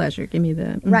me the pleasure, give me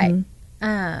the right.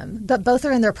 But both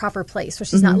are in their proper place, where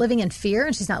she's not living in fear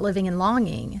and she's not living in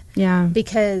longing. Yeah,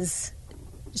 because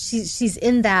she's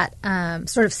in that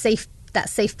sort of safe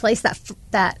place,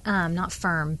 that not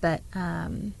firm but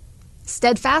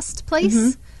steadfast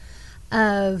place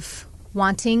of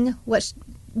wanting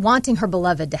her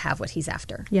beloved to have what he's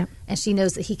after. Yeah, and she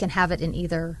knows that he can have it in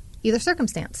either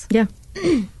circumstance. Yeah,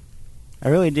 I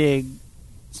really dig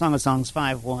Song of Songs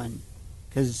 5:1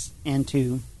 and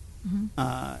 2.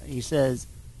 He says,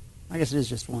 I guess it is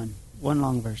just one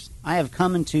long verse. I have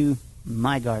come into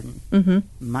my garden,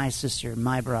 my sister,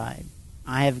 my bride.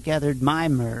 I have gathered my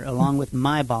myrrh along with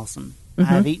my balsam. I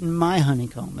have eaten my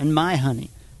honeycomb and my honey.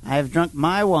 I have drunk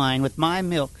my wine with my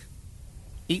milk.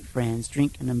 Eat, friends,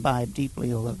 drink and imbibe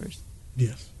deeply, O lovers.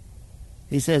 Yes.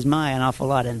 He says my an awful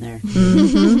lot in there.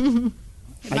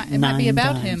 It might be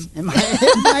about him. It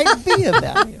might be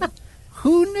about him.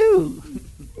 Who knew?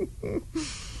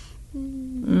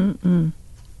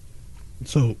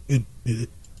 So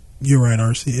you're right,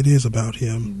 RC. It is about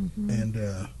him,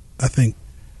 and I think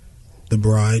the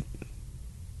bride,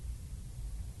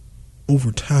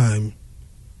 over time,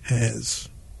 has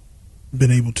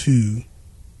been able to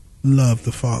love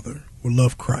the Father or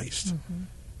love Christ,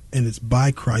 and it's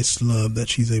by Christ's love that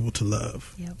she's able to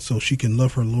love. Yep. So she can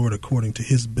love her Lord according to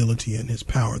His ability and His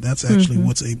power. That's actually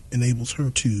what enables her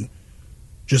to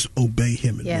just obey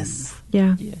Him and move.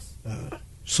 Yeah. Yes.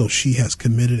 So she has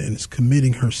committed and is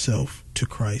committing herself to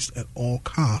Christ at all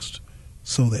cost,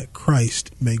 so that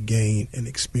Christ may gain and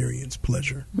experience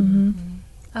pleasure.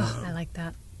 I like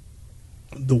that.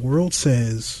 The world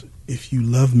says, if you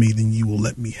love me, then you will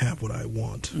let me have what I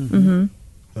want. And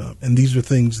these are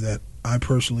things that I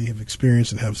personally have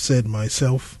experienced and have said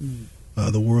myself.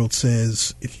 The world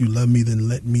says, if you love me, then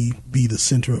let me be the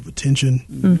center of attention.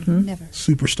 Never.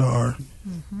 Superstar.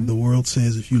 The world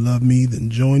says, if you love me, then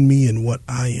join me in what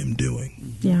I am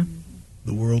doing. Yeah.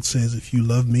 The world says, if you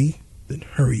love me, then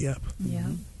hurry up.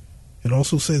 Yeah. It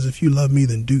also says, if you love me,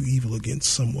 then do evil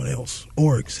against someone else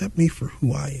or accept me for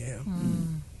who I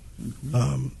am.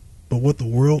 But what the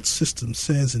world system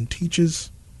says and teaches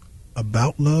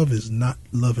about love is not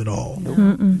love at all.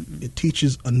 It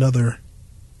teaches another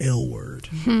L word.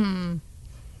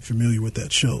 Familiar with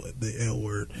that show, the L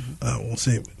word? I won't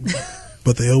say it,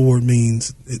 but the L word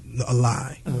means a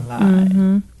lie. A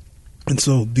lie. And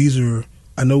so these are,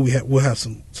 I know we'll have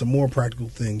some more practical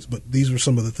things, but these are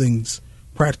some of the things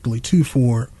practically too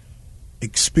for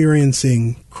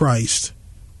experiencing Christ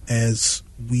as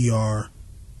we are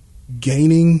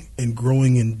gaining and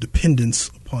growing in dependence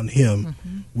upon Him,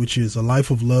 which is a life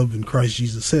of love in Christ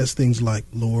Jesus. Says things like,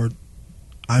 Lord,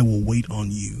 I will wait on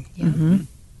you.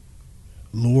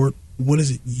 Lord, what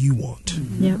is it you want?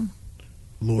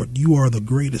 Lord, you are the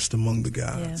greatest among the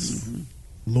gods.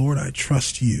 Lord, I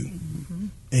trust you.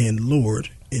 And Lord,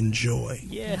 enjoy.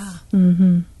 Yes.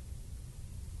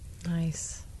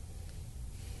 Nice.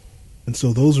 And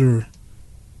so those are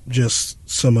just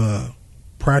some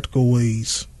practical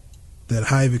ways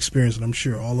that I've experienced, and I'm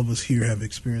sure all of us here have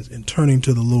experienced, in turning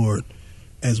to the Lord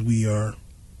as we are,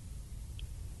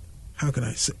 how can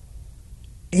I say,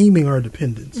 aiming our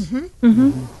dependence.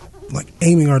 Like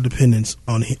aiming our dependence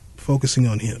on Him, focusing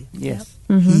on Him. Yes.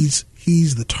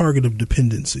 He's the target of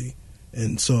dependency.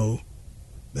 And so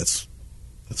that's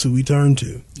who we turn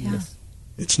to. Yes.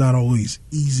 It's not always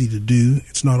easy to do.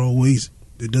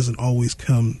 It doesn't always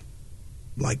come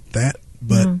like that,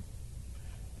 but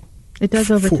it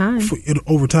does over time.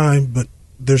 Over time, but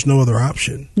there's no other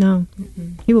option. No,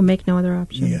 He will make no other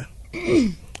option. Yeah.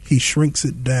 He shrinks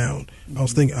it down. I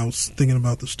was thinking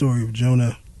about the story of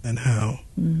Jonah and how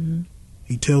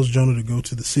he tells Jonah to go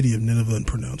to the city of Nineveh and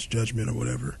pronounce judgment or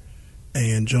whatever,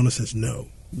 and Jonah says no,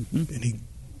 and he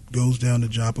goes down to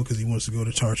Joppa because he wants to go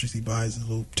to Tarshish. He buys his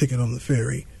little ticket on the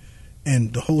ferry,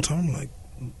 and the whole time I'm like,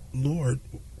 Lord,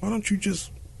 why don't you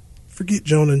just forget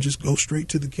Jonah and just go straight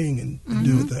to the king and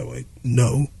do it that way?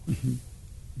 No.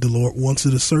 The Lord wants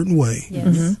it a certain way.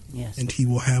 Yes. Yes. And He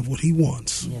will have what He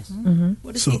wants. Yes.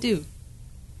 What does he do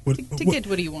to get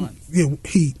what he wants? Yeah,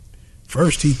 He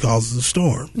causes a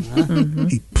storm.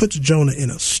 He puts Jonah in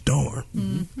a storm.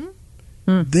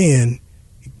 Then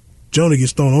Jonah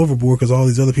gets thrown overboard because all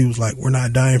these other people's like, we're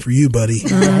not dying for you, buddy.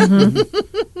 And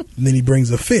then he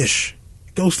brings a fish.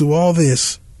 Goes through all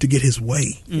this to get his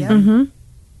way.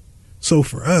 So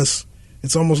for us,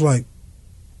 it's almost like,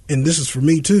 and this is for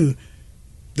me too,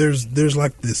 there's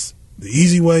like this, the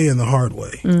easy way and the hard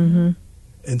way.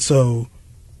 And so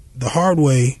the hard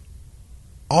way,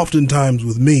 oftentimes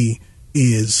with me,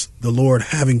 is the Lord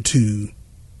having to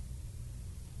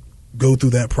go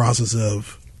through that process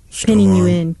of pinning you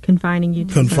in, confining you,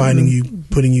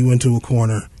 putting you into a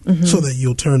corner, so that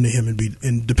you'll turn to Him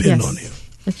and depend on Him.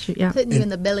 That's true. Yeah, Putting you in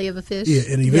the belly of a fish. Yeah,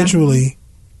 and eventually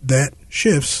that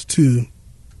shifts to,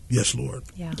 yes, Lord.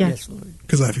 Yeah. Yes, Lord.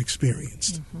 Because I've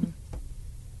experienced.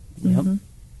 Yep.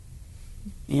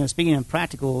 Speaking of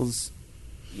practicals,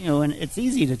 and it's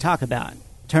easy to talk about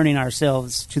turning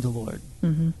ourselves to the Lord,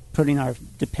 putting our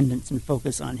dependence and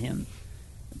focus on Him.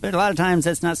 But a lot of times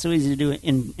that's not so easy to do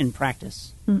in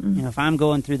practice. If I'm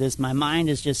going through this, my mind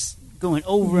is just going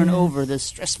over and over this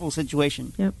stressful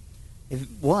situation. Yep. If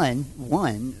one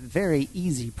very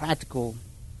easy, practical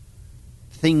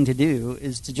thing to do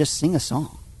is to just sing a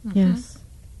song. Yes.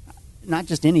 Not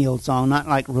just any old song, not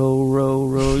like row, row,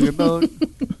 row your boat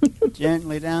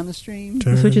gently down the stream.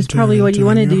 Which is probably what you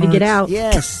want to do to get out.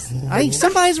 Yes.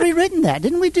 Somebody's rewritten that.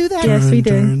 Didn't we do that? Yes, we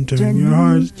did. Turn your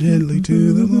hearts gently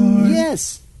to the Lord.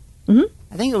 Yes.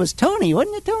 I think it was Tony,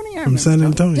 wasn't it, Tony? From San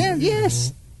Antonio. Yeah,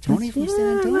 yes. Tony from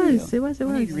San Antonio. It was.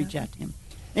 I need to reach out to him.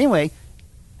 Anyway,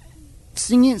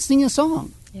 sing a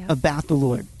song about the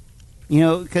Lord.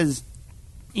 Because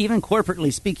even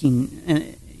corporately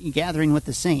speaking, gathering with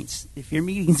the saints, if your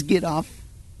meetings get off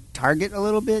target a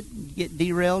little bit, get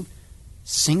derailed,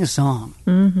 sing a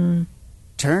song.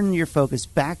 Turn your focus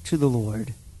back to the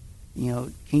Lord.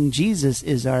 King Jesus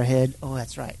is our head. Oh,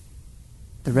 that's right.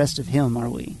 The rest of Him are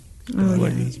we.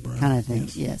 Kind of thing.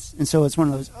 Yes. And so it's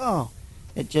one of those.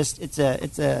 It's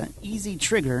a easy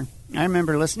trigger. I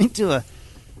remember listening to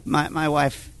my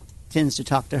wife tends to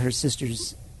talk to her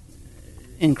sisters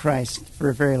in Christ for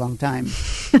a very long time,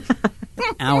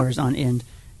 hours on end.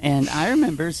 And I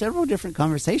remember several different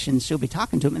conversations. She'll be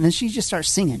talking to him, and then she just starts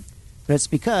singing. But it's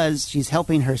because she's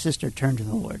helping her sister turn to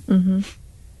the Lord.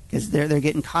 Because they're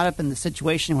getting caught up in the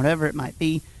situation, whatever it might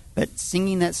be. But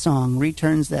singing that song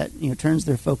turns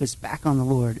their focus back on the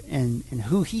Lord and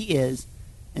who He is,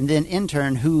 and then in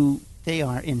turn who they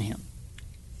are in Him.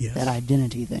 Yes. That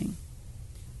identity thing.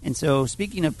 And so,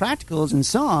 speaking of practicals and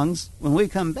songs, when we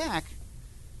come back,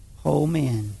 oh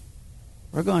man,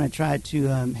 we're going to try to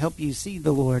help you see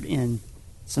the Lord in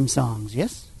some songs.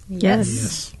 Yes?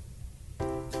 Yes.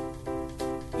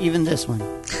 Even this one.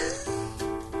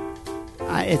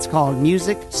 It's called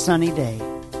Music Sunny Day.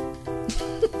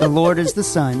 The Lord is the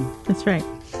sun. That's right.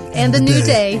 And the new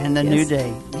day. And the new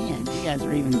day. Man, you guys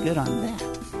are even good on that.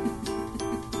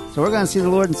 So we're going to see the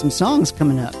Lord in some songs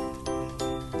coming up.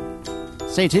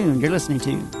 Stay tuned. You're listening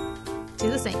to To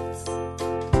the Saints.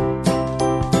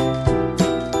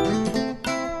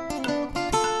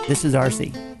 This is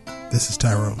RC. This is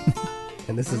Tyrone.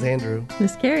 And this is Andrew.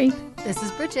 Miss Carrie. This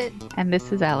is Bridget. And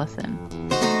this is Allison.